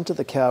front of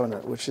the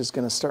cabinet, which is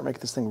going to start making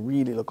this thing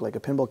really look like a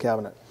pinball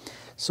cabinet.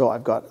 So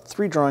I've got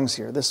 3 drawings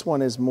here. This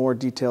one is more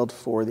detailed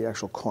for the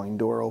actual coin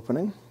door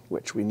opening,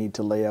 which we need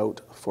to lay out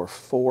for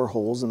 4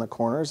 holes in the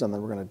corners, and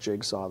then we're going to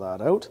jigsaw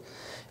that out.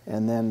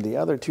 And then the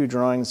other 2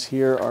 drawings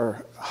here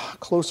are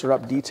closer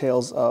up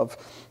details of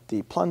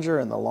the plunger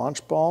and the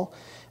launch ball.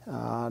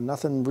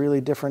 Nothing really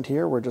different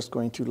here. We're just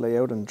going to lay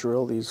out and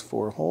drill these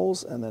 4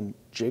 holes and then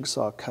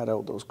jigsaw cut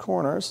out those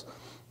corners.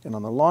 And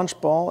on the launch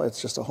ball,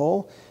 it's just a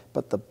hole,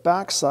 but the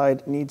back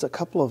side needs a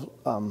couple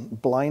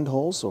of blind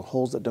holes, so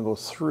holes that don't go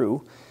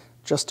through,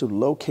 just to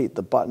locate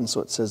the button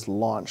so it says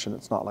launch and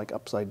it's not like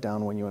upside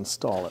down when you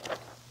install it.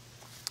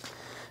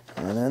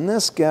 And then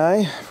this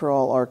guy, for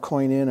all our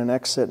coin in and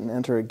exit and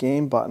enter a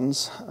game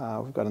buttons,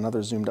 we've got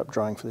another zoomed up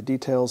drawing for the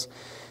details.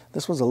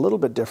 This one's a little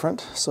bit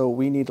different, so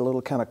we need a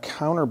little kind of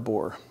counter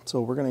bore. So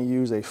we're going to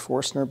use a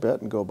Forstner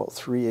bit and go about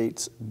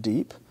 3/8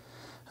 deep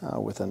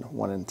with a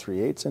 1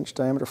 3/8 inch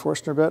diameter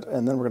Forstner bit,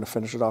 and then we're going to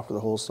finish it off with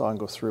a hole saw and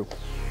go through.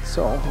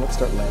 So let's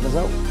start laying this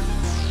out.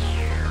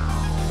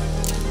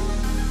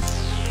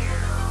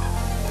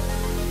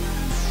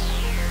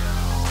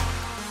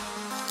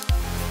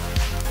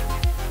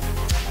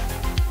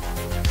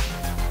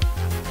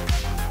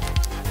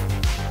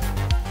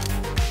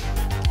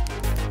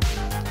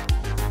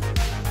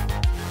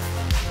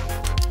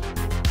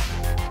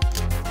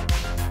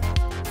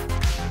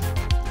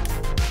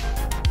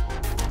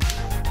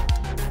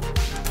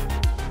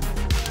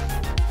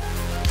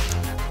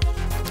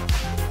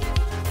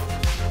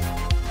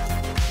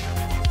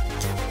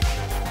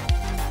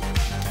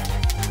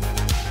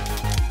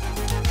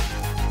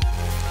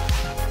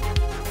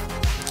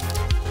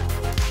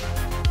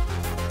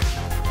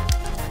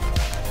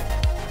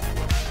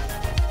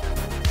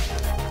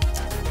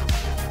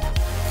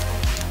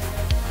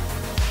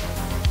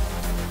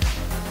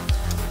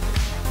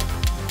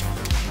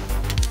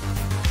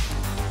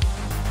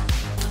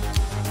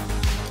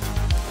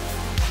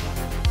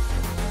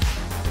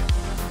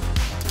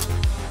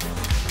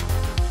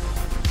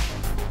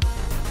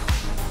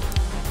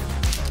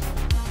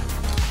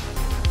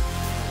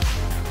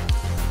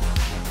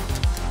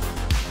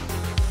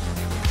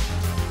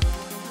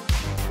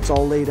 It's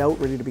all laid out,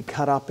 ready to be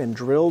cut up and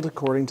drilled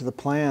according to the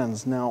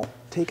plans. Now,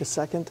 take a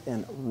second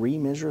and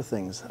re-measure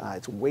things.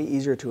 It's way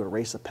easier to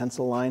erase a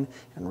pencil line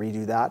and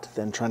redo that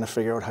than trying to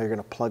figure out how you're going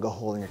to plug a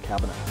hole in your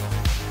cabinet.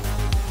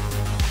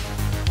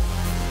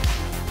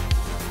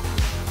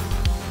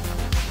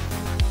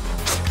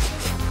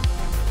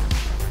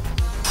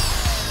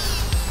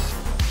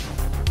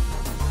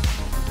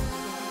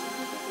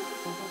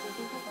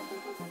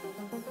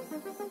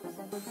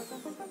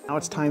 Now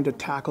it's time to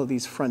tackle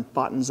these front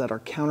buttons at our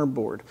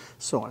counterboard.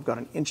 So I've got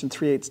an 1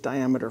 3/8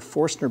 diameter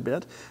Forstner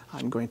bit.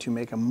 I'm going to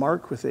make a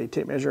mark with a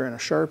tape measure and a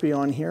Sharpie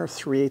on here,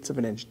 3/8 of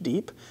an inch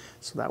deep.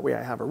 So that way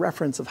I have a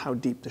reference of how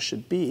deep this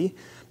should be.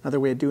 Another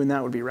way of doing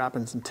that would be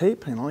wrapping some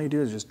tape, and all you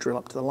do is just drill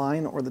up to the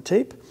line or the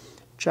tape.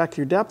 Check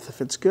your depth. If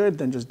it's good,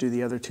 then just do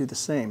the other 2 the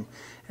same.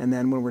 And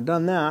then when we're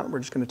done that, we're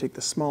just going to take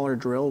the smaller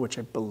drill, which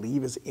I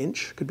believe is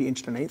inch, could be 1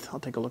 1/8. I'll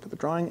take a look at the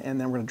drawing, and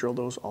then we're going to drill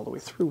those all the way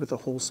through with a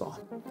hole saw.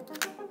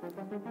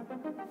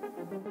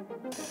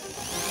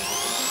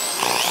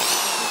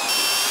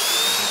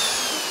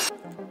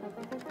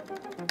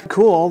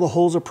 Cool, all the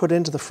holes are put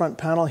into the front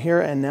panel here,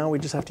 and now we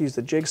just have to use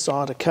the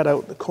jigsaw to cut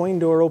out the coin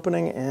door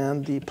opening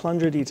and the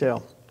plunger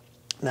detail.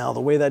 Now, the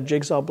way that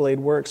jigsaw blade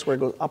works, where it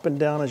goes up and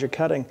down as you're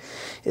cutting,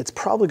 it's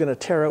probably going to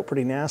tear out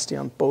pretty nasty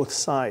on both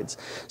sides.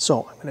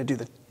 So I'm going to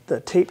do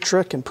the tape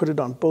trick and put it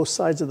on both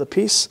sides of the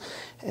piece.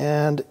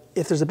 And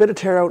if there's a bit of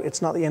tear out,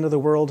 it's not the end of the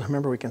world.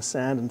 Remember, we can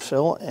sand and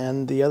fill.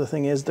 And the other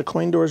thing is the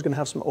coin door is going to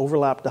have some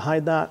overlap to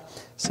hide that.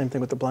 Same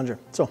thing with the plunger.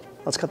 So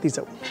let's cut these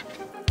out.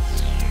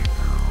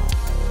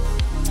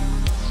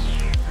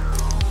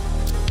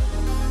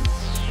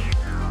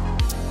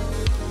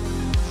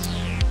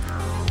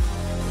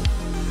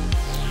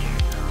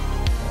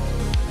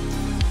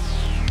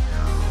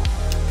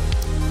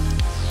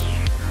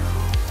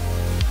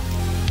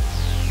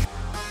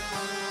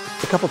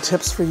 A couple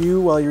tips for you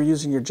while you're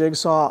using your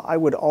jigsaw. I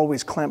would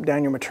always clamp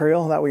down your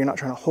material. That way you're not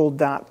trying to hold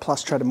that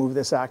plus try to move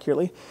this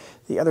accurately.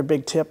 The other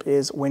big tip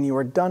is when you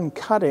are done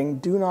cutting,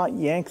 do not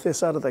yank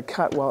this out of the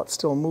cut while it's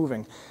still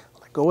moving.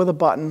 Let go of the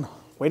button,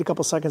 Wait a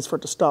couple seconds for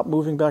it to stop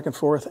moving back and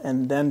forth,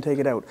 and then take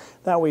it out.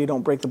 That way you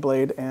don't break the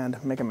blade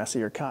and make a mess of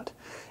your cut.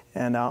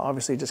 And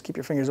obviously just keep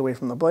your fingers away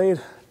from the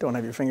blade, don't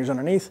have your fingers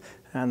underneath,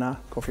 and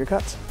go for your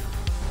cuts.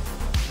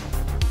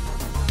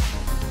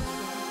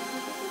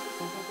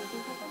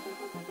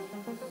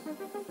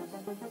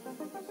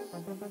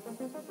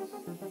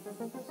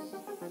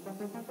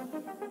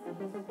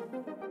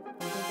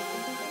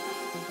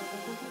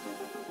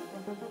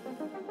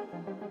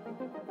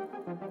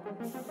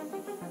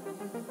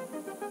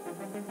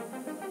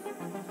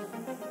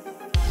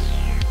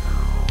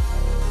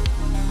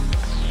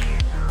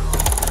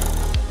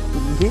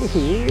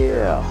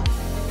 Yeah.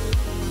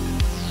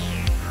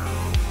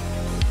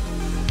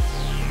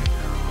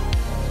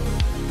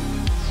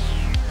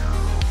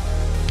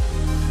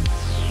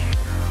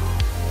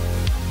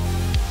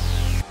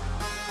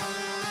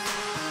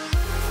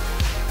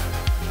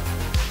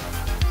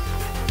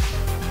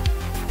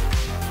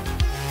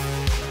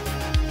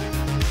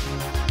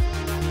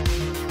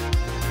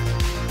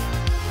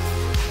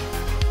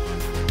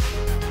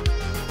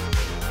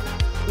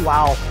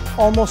 Wow,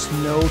 almost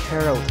no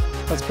tear out.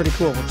 That's pretty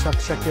cool. We'll just have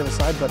to check the other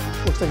side, but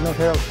looks like no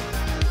tear out.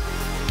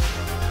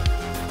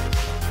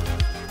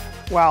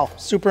 Wow,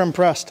 super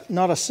impressed.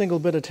 Not a single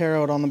bit of tear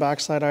out on the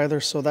backside either,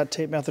 so that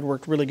tape method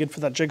worked really good for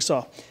that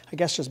jigsaw. I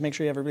guess just make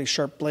sure you have a really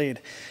sharp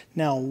blade.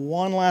 Now,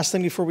 one last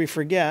thing before we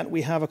forget,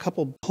 we have a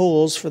couple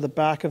holes for the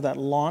back of that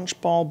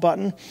launch ball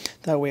button.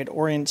 That way it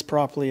orients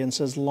properly and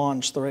says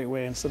launch the right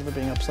way instead of it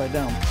being upside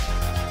down.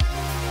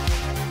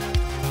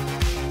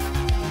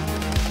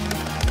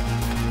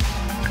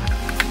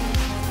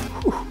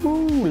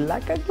 Ooh,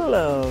 like a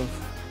glove.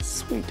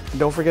 Sweet. And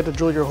don't forget to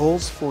drill your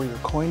holes for your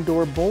coin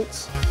door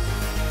bolts.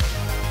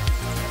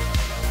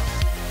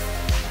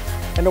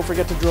 And don't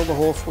forget to drill the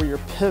hole for your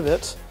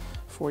pivot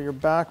for your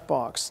back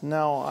box.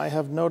 Now, I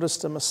have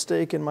noticed a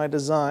mistake in my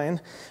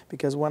design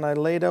because when I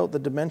laid out the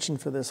dimension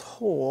for this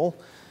hole,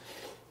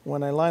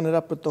 when I line it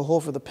up with the hole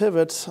for the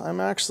pivot, I'm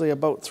actually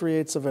about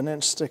 3/8 of an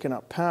inch sticking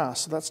up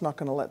past. So that's not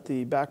going to let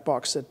the back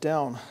box sit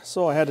down.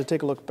 So I had to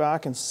take a look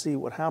back and see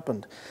what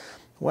happened.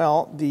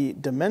 Well, the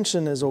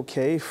dimension is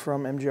okay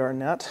from MGR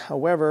Net.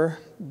 However,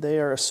 they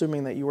are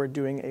assuming that you are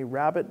doing a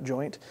rabbet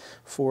joint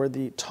for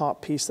the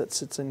top piece that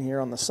sits in here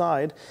on the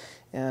side,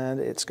 and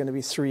it's going to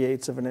be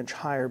 3/8 of an inch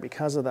higher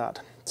because of that.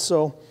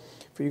 So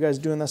for you guys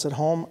doing this at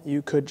home,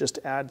 you could just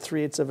add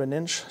 3/8 of an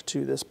inch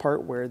to this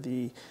part where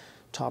the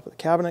top of the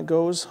cabinet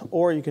goes,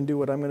 or you can do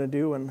what I'm going to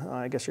do, and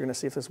I guess you're going to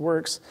see if this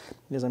works,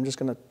 is I'm just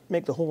going to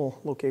make the hole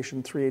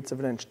location 3/8 of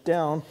an inch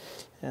down,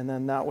 and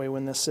then that way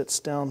when this sits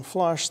down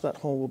flush, that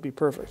hole will be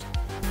perfect.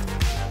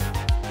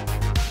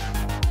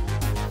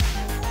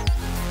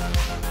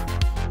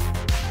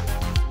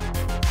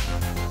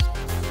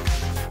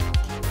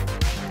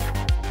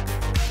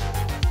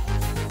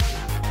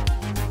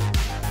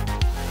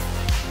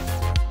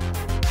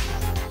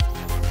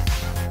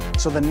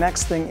 So the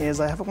next thing is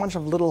I have a bunch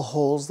of little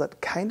holes that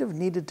kind of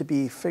needed to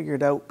be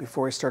figured out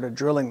before I started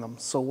drilling them.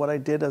 So what I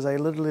did is I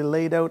literally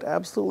laid out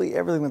absolutely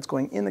everything that's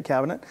going in the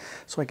cabinet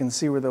so I can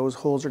see where those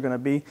holes are going to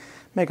be,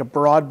 make a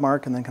broad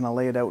mark, and then kind of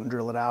lay it out and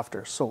drill it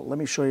after. So let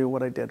me show you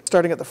what I did.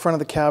 Starting at the front of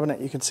the cabinet,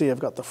 you can see I've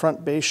got the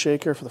front base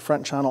shaker for the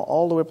front channel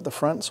all the way up at the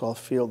front, so I'll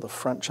feel the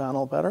front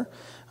channel better.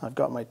 I've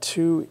got my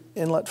 2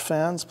 inlet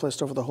fans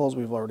placed over the holes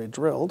we've already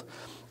drilled.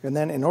 And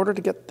then in order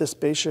to get this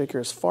base shaker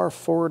as far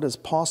forward as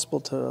possible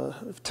to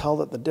tell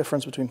that the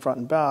difference between front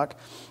and back,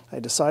 I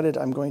decided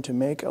I'm going to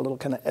make a little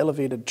kind of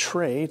elevated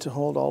tray to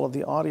hold all of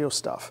the audio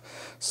stuff.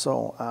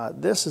 So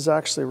this is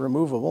actually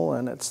removable,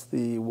 and it's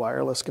the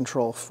wireless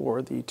control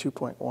for the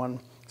 2.1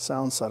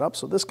 sound setup.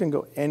 So this can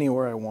go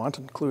anywhere I want,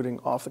 including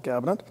off the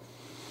cabinet.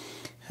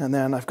 And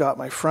then I've got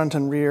my front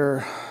and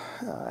rear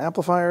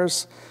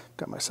amplifiers,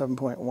 got my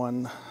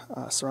 7.1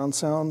 surround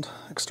sound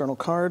external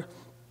card.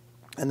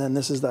 And then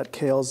this is that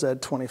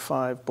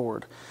KLZ25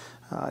 board.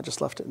 I just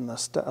left it in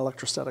the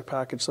electrostatic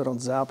package so I don't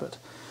zap it.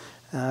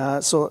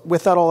 So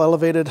with that all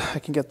elevated, I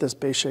can get this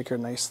bass shaker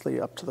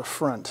nicely up to the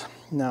front.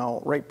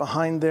 Now, right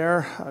behind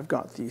there, I've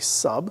got the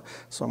sub,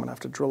 so I'm going to have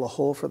to drill a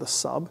hole for the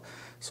sub.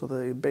 So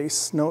the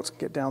bass notes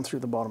get down through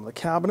the bottom of the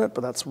cabinet, but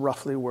that's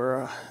roughly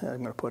where I'm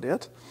going to put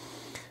it.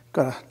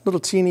 Got a little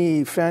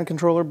teeny fan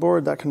controller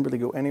board that can really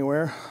go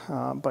anywhere,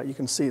 but you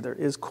can see there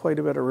is quite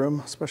a bit of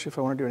room, especially if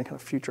I want to do any kind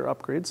of future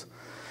upgrades.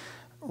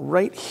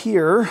 Right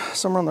here,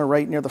 somewhere on the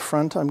right near the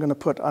front, I'm going to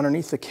put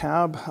underneath the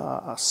cab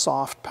a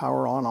soft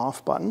power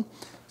on-off button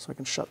so I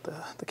can shut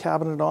the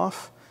cabinet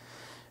off.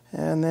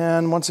 And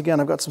then once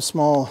again, I've got some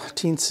small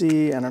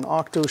teensy and an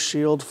octo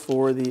shield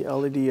for the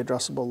LED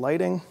addressable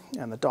lighting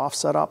and the DOF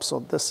setup, so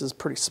this is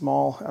pretty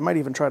small. I might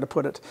even try to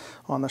put it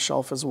on the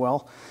shelf as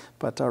well,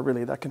 but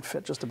really that can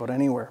fit just about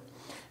anywhere.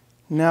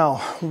 Now,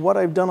 what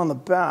I've done on the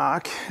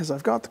back is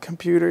I've got the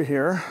computer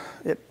here.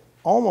 It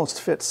almost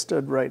fits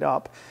stood right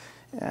up.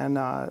 And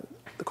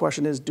the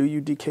question is, do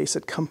you decase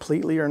it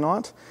completely or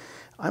not?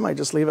 I might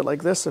just leave it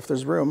like this if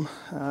there's room.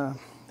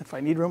 If I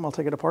need room, I'll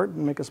take it apart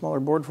and make a smaller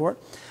board for it.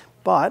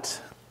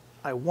 But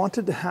I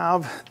wanted to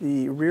have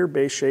the rear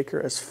bass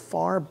shaker as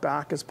far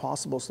back as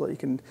possible so that you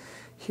can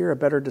hear a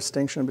better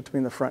distinction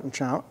between the front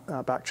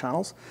and back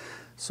channels.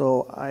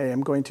 So I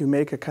am going to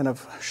make a kind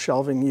of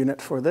shelving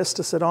unit for this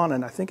to sit on,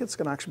 and I think it's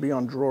going to actually be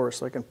on drawers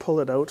so I can pull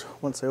it out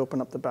once I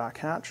open up the back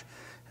hatch,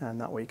 and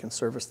that way you can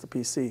service the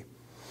PC.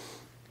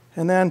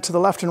 And then to the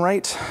left and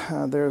right,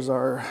 there's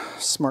our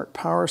smart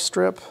power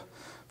strip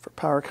for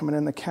power coming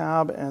in the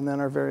cab, and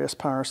then our various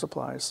power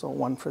supplies. So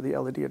one for the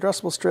LED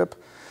addressable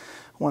strip,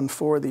 one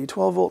for the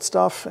 12 volt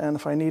stuff, and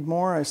if I need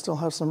more, I still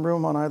have some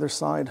room on either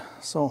side.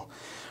 So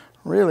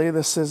really,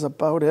 this is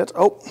about it.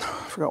 Oh,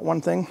 I forgot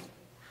one thing.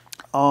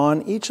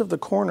 On each of the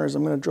corners,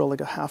 I'm going to drill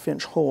like a 1/2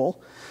 inch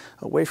hole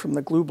away from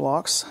the glue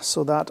blocks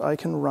so that I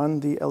can run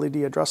the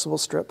LED addressable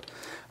strip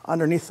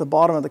underneath the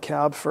bottom of the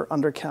cab for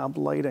under cab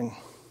lighting.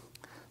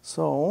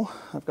 So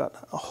I've got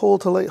a hole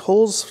to lay,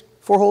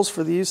 4 holes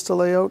for these to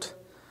lay out.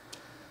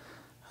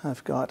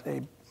 I've got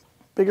a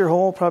bigger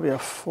hole, probably a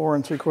 4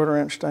 3/4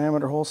 inch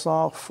diameter hole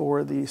saw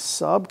for the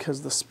sub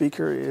because the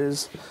speaker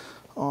is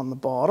on the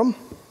bottom.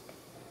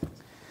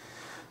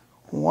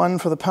 One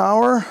for the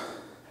power.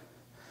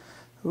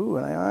 Ooh,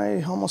 and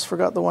I almost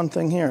forgot the one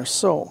thing here.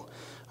 So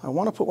I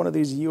want to put one of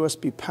these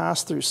USB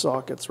pass-through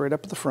sockets right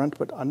up at the front,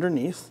 but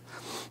underneath.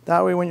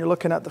 That way when you're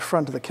looking at the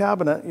front of the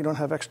cabinet, you don't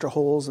have extra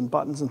holes and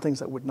buttons and things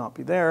that would not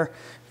be there.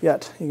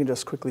 Yet you can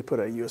just quickly put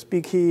a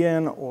USB key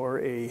in or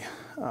a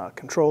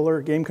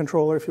controller, game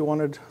controller if you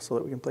wanted, so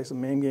that we can play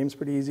some main games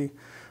pretty easy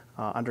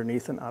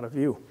underneath and out of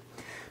view.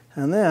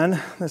 And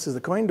then this is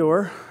the coin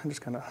door. I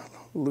just kind of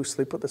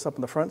loosely put this up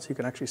in the front so you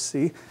can actually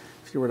see.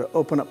 If you were to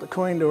open up the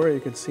coin door, you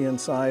can see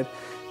inside.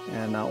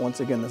 And once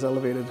again, this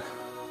elevated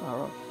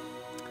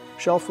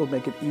shelf will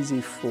make it easy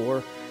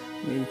for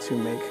me to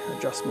make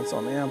adjustments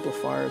on the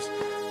amplifiers.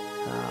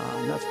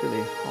 And that's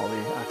really all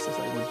the access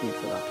I would need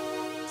for that.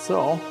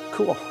 So,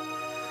 cool.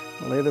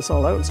 I'll lay this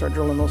all out and start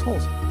drilling those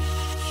holes.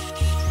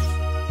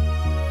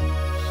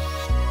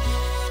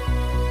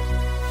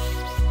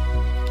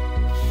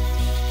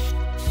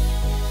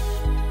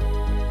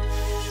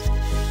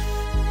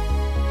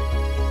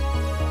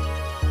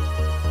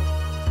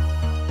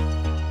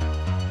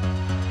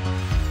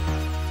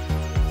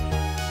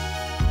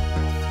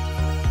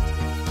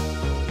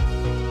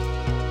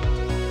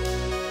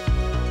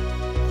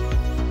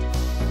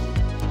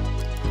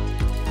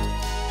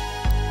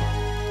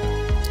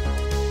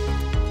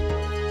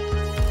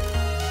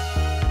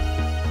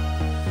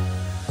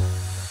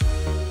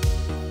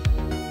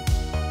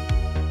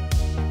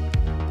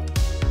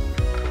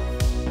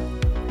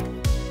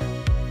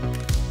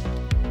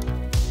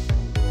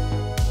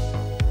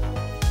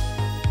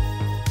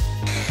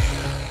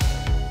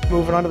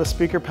 Moving on to the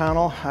speaker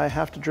panel, I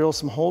have to drill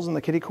some holes in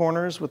the kitty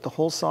corners with the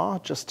hole saw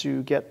just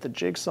to get the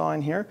jigsaw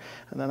in here.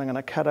 And then I'm going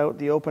to cut out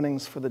the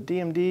openings for the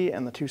DMD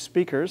and the 2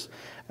 speakers.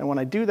 And when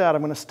I do that,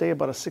 I'm going to stay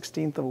about a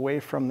 1/16 away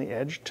from the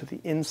edge to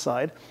the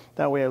inside.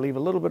 That way I leave a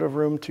little bit of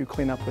room to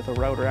clean up with a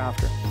router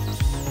after.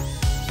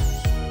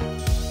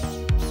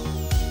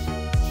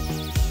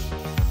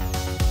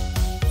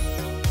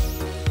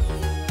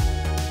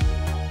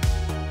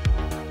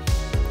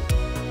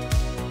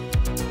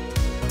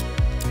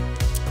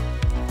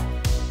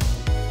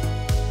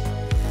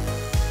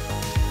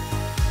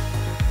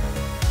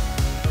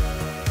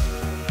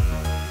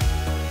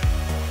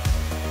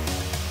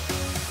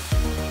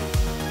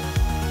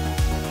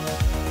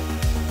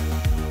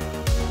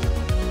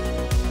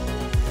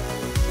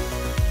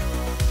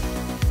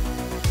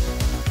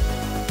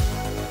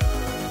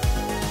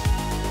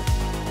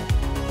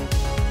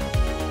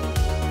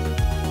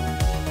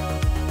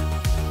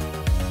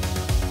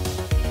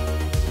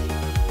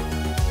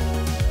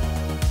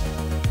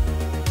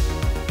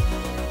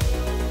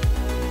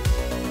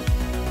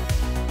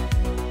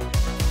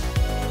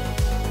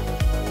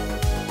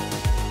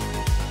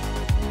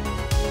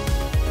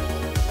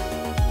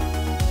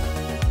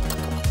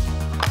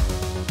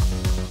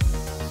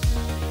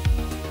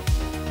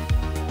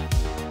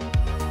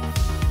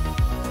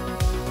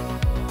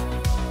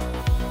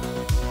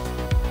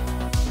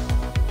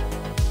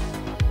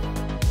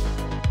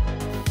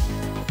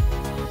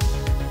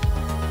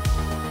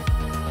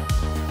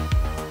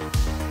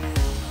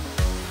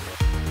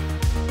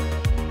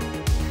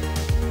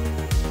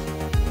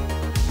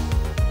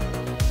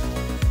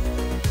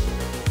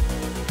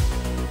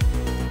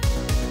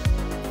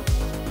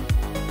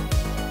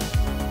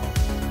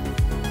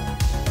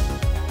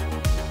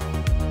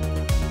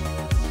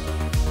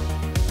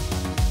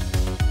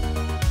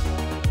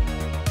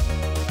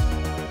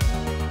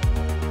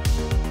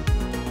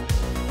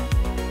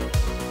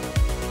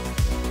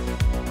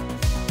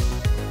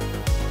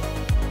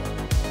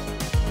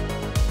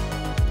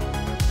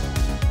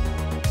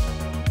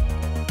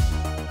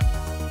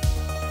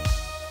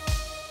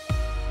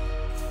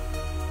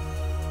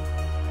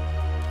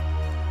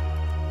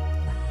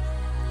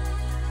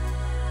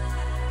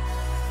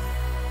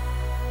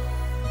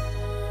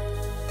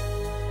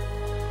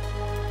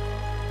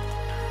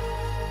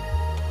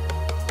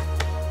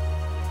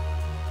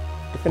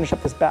 finish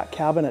up this back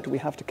cabinet, we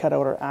have to cut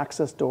out our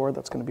access door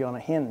that's going to be on a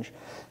hinge.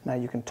 Now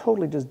you can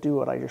totally just do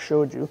what I just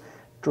showed you,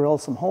 drill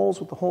some holes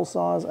with the hole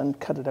saws and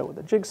cut it out with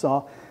a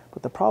jigsaw,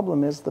 but the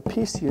problem is the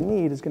piece you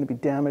need is going to be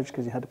damaged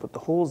because you had to put the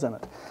holes in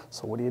it.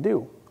 So what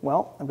do?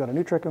 Well, I've got a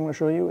new trick I'm going to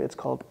show you. It's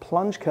called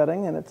plunge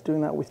cutting, and it's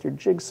doing that with your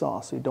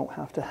jigsaw, so you don't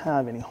have to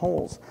have any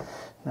holes.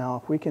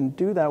 Now, if we can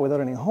do that without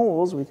any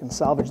holes, we can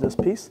salvage this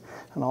piece,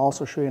 and I'll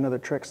also show you another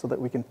trick so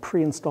that we can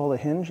pre-install the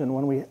hinge, and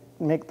when we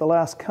make the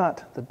last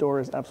cut, the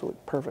door is absolutely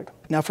perfect.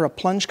 Now for a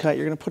plunge cut,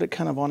 you're going to put it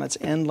kind of on its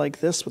end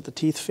like this with the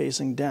teeth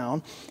facing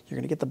down. You're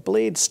going to get the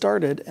blade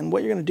started, and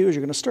what you're going to do is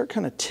you're going to start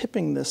kind of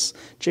tipping this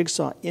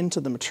jigsaw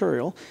into the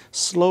material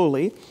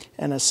slowly,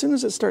 and as soon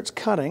as it starts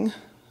cutting,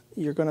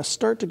 you're going to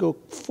start to go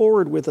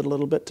forward with it a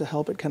little bit to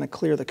help it kind of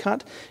clear the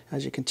cut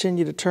as you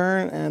continue to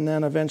turn, and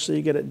then eventually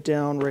you get it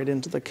down right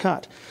into the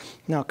cut.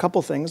 Now a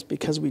couple things,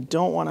 because we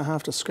don't want to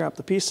have to scrap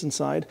the piece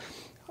inside,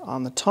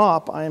 on the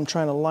top I am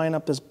trying to line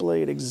up this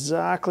blade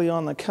exactly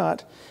on the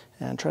cut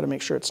and try to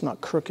make sure it's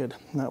not crooked.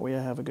 That way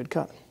I have a good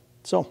cut.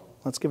 So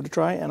let's give it a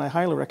try, and I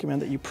highly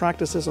recommend that you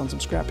practice this on some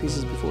scrap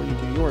pieces before you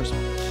do yours.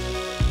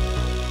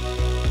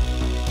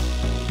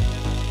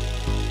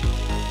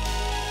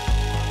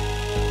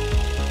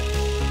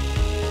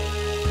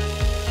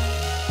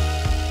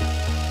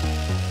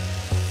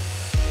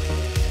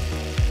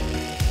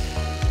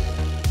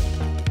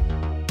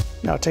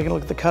 Now taking a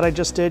look at the cut I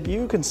just did,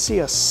 you can see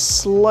a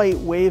slight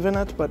wave in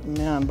it, but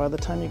man, by the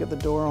time you get the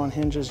door on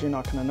hinges, you're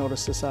not going to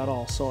notice this at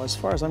all. So as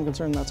far as I'm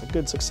concerned, that's a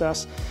good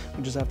success.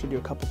 We just have to do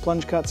a couple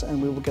plunge cuts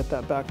and we will get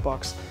that back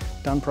box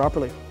done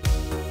properly.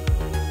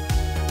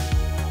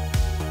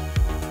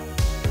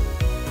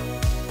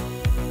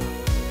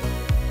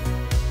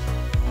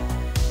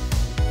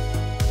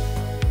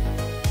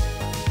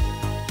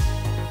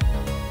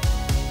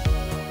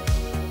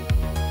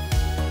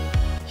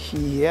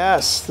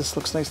 Yes, this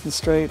looks nice and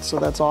straight, so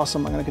that's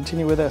awesome. I'm going to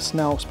continue with this.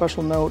 Now,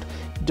 special note,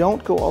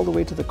 don't go all the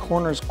way to the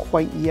corners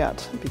quite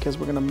yet, because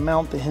we're going to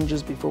mount the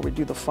hinges before we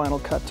do the final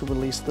cut to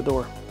release the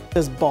door.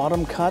 This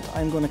bottom cut,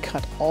 I'm going to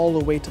cut all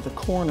the way to the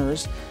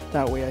corners.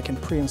 That way I can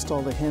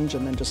pre-install the hinge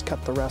and then just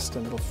cut the rest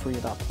and it'll free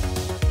it up.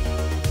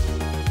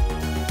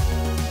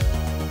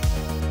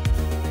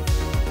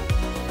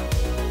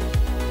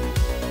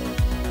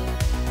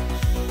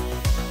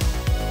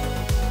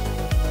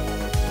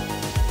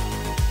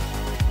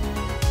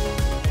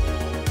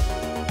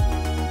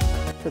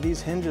 For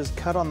these hinges,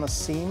 cut on the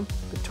seam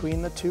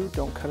between the two,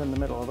 don't cut in the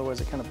middle,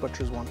 otherwise it kind of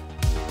butchers one.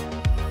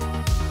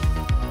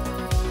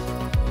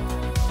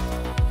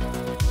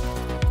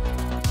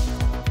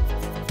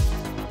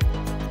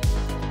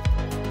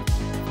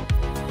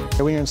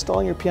 When you're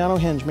installing your piano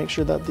hinge, make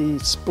sure that the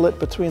split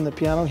between the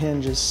piano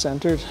hinge is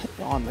centered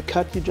on the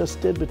cut you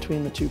just did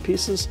between the two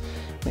pieces.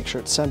 Make sure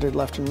it's centered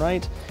left and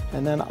right,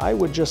 and then I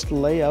would just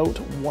lay out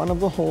one of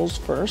the holes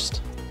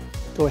first.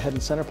 Go ahead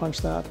and center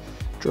punch that.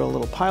 Drill a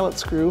little pilot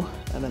screw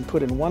and then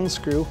put in one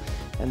screw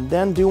and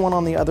then do one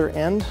on the other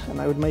end,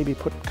 and I would maybe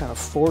put kind of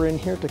 4 in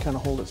here to kind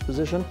of hold its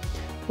position.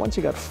 Once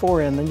you got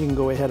 4 in, then you can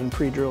go ahead and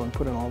pre-drill and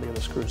put in all the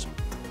other screws.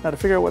 Now to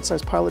figure out what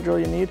size pilot drill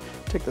you need,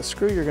 take the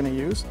screw you're going to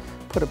use,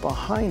 put it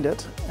behind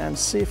it and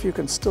see if you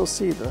can still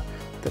see the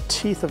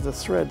teeth of the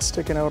thread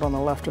sticking out on the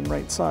left and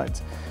right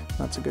sides.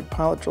 That's a good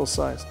pilot drill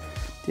size.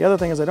 The other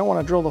thing is I don't want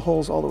to drill the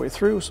holes all the way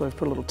through, so I've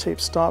put a little tape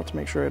stop to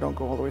make sure I don't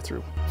go all the way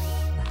through.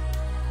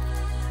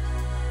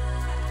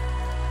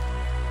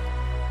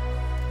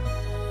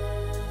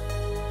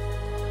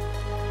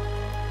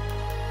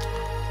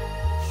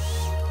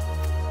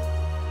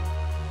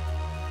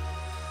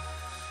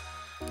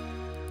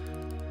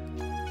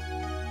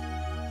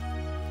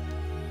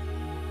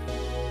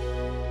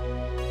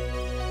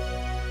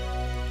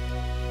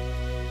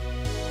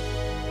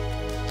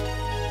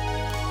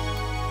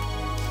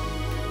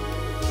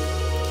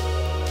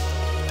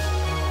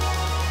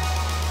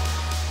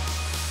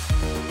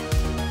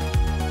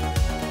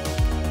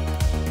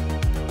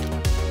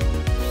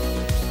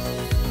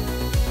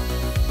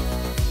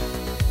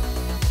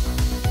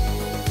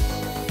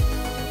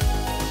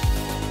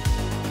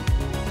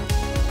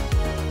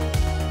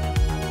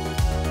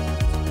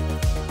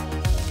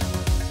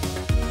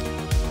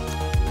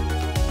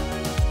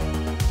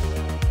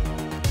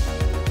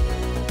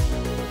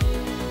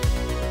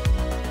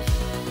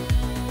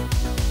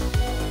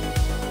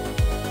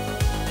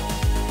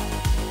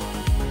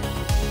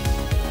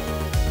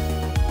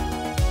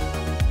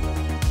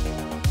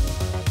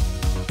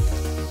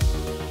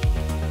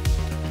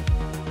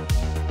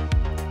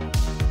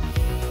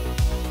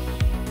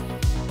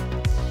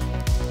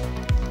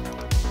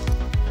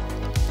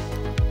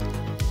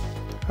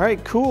 All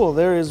right, cool.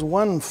 There is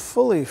one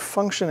fully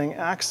functioning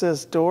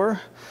access door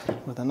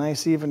with a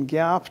nice even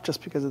gap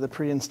just because of the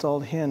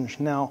pre-installed hinge.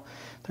 Now,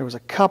 there was a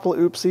couple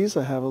oopsies.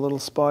 I have a little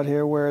spot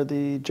here where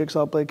the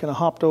jigsaw blade kind of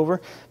hopped over,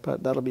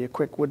 but that'll be a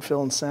quick wood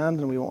fill and sand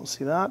and we won't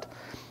see that.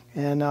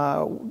 And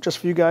just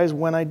for you guys,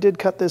 when I did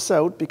cut this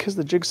out, because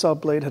the jigsaw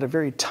blade had a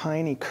very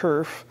tiny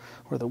kerf,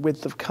 or the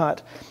width of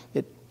cut,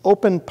 it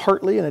opened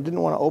partly and it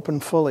didn't want to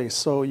open fully.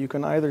 So you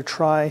can either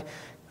try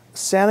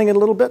sanding it a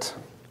little bit,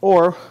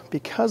 or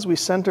because we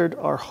centered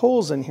our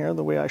holes in here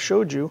the way I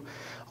showed you,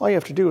 all you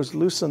have to do is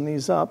loosen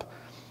these up,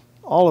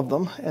 all of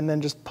them, and then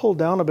just pull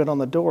down a bit on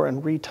the door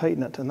and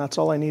retighten it. And that's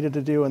all I needed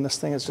to do, and this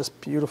thing is just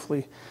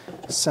beautifully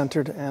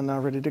centered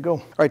and ready to go.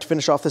 All right, to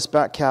finish off this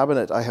back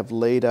cabinet, I have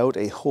laid out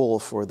a hole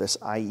for this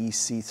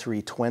IEC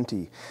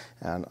 320,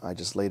 and I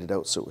just laid it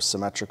out so it was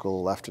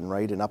symmetrical left and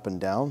right and up and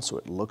down, so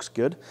it looks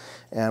good.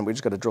 And we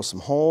just got to drill some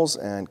holes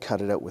and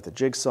cut it out with a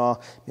jigsaw,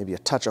 maybe a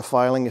touch of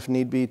filing if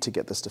need be to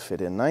get this to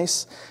fit in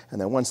nice.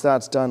 And then once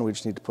that's done, we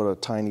just need to put a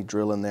tiny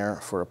drill in there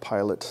for a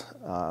pilot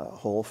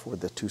hole for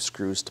the 2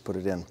 screws to put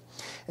it in.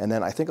 And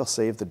then I think I'll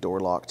save the door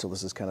lock till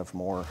this is kind of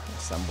more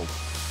assembled.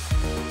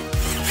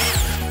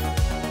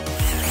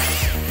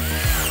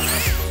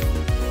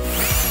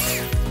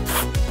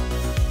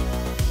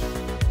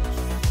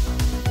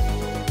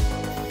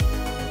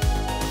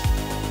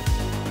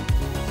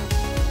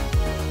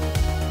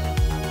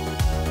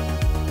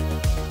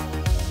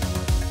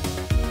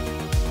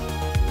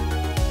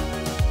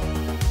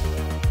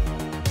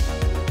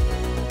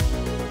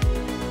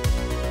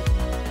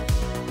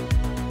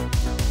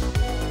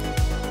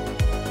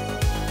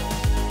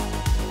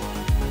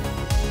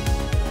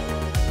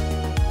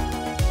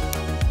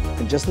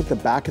 And just like the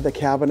back of the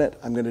cabinet,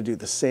 I'm going to do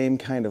the same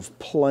kind of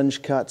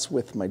plunge cuts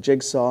with my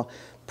jigsaw,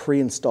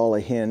 pre-install a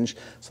hinge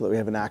so that we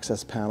have an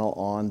access panel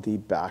on the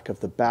back of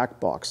the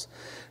back box.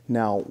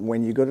 Now,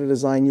 when you go to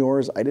design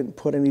yours, I didn't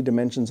put any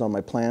dimensions on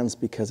my plans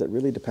because it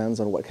really depends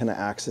on what kind of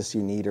access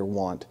you need or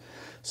want.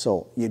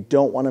 So you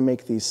don't want to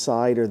make the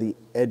side or the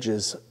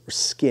edges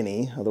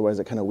skinny, otherwise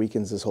it kind of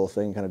weakens this whole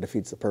thing, kind of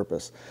defeats the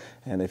purpose.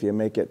 And if you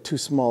make it too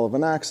small of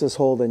an access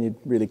hole, then you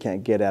really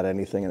can't get at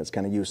anything and it's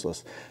kind of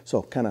useless.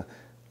 So kind of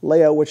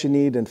lay out what you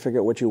need and figure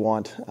out what you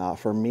want.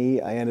 For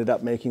me, I ended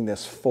up making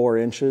this 4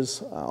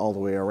 inches all the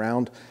way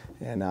around,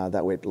 and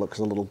that way it looks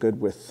a little good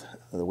with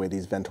the way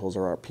these vent holes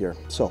are up here.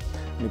 So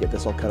let me get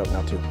this all cut out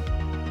now too.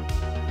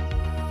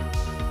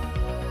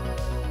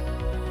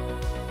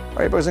 All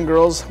right, boys and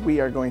girls,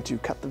 we are going to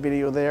cut the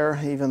video there,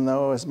 even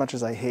though as much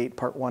as I hate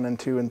part 1 and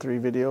 2 and 3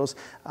 videos,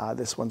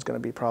 this one's going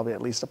to be probably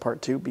at least a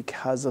part 2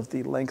 because of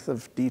the length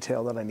of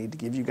detail that I need to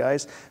give you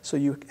guys. So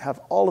you have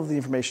all of the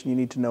information you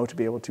need to know to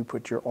be able to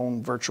put your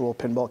own virtual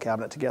pinball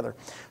cabinet together.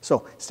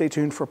 So stay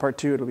tuned for part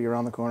 2. It'll be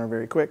around the corner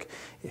very quick.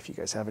 If you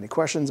guys have any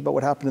questions about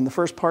what happened in the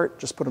first part,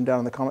 just put them down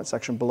in the comment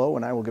section below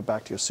and I will get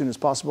back to you as soon as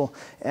possible.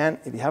 And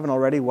if you haven't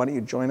already, why don't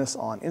you join us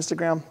on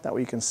Instagram? That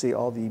way you can see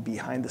all the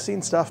behind the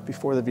scenes stuff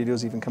before the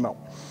videos even come out.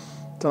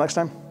 Until next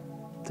time,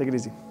 take it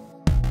easy.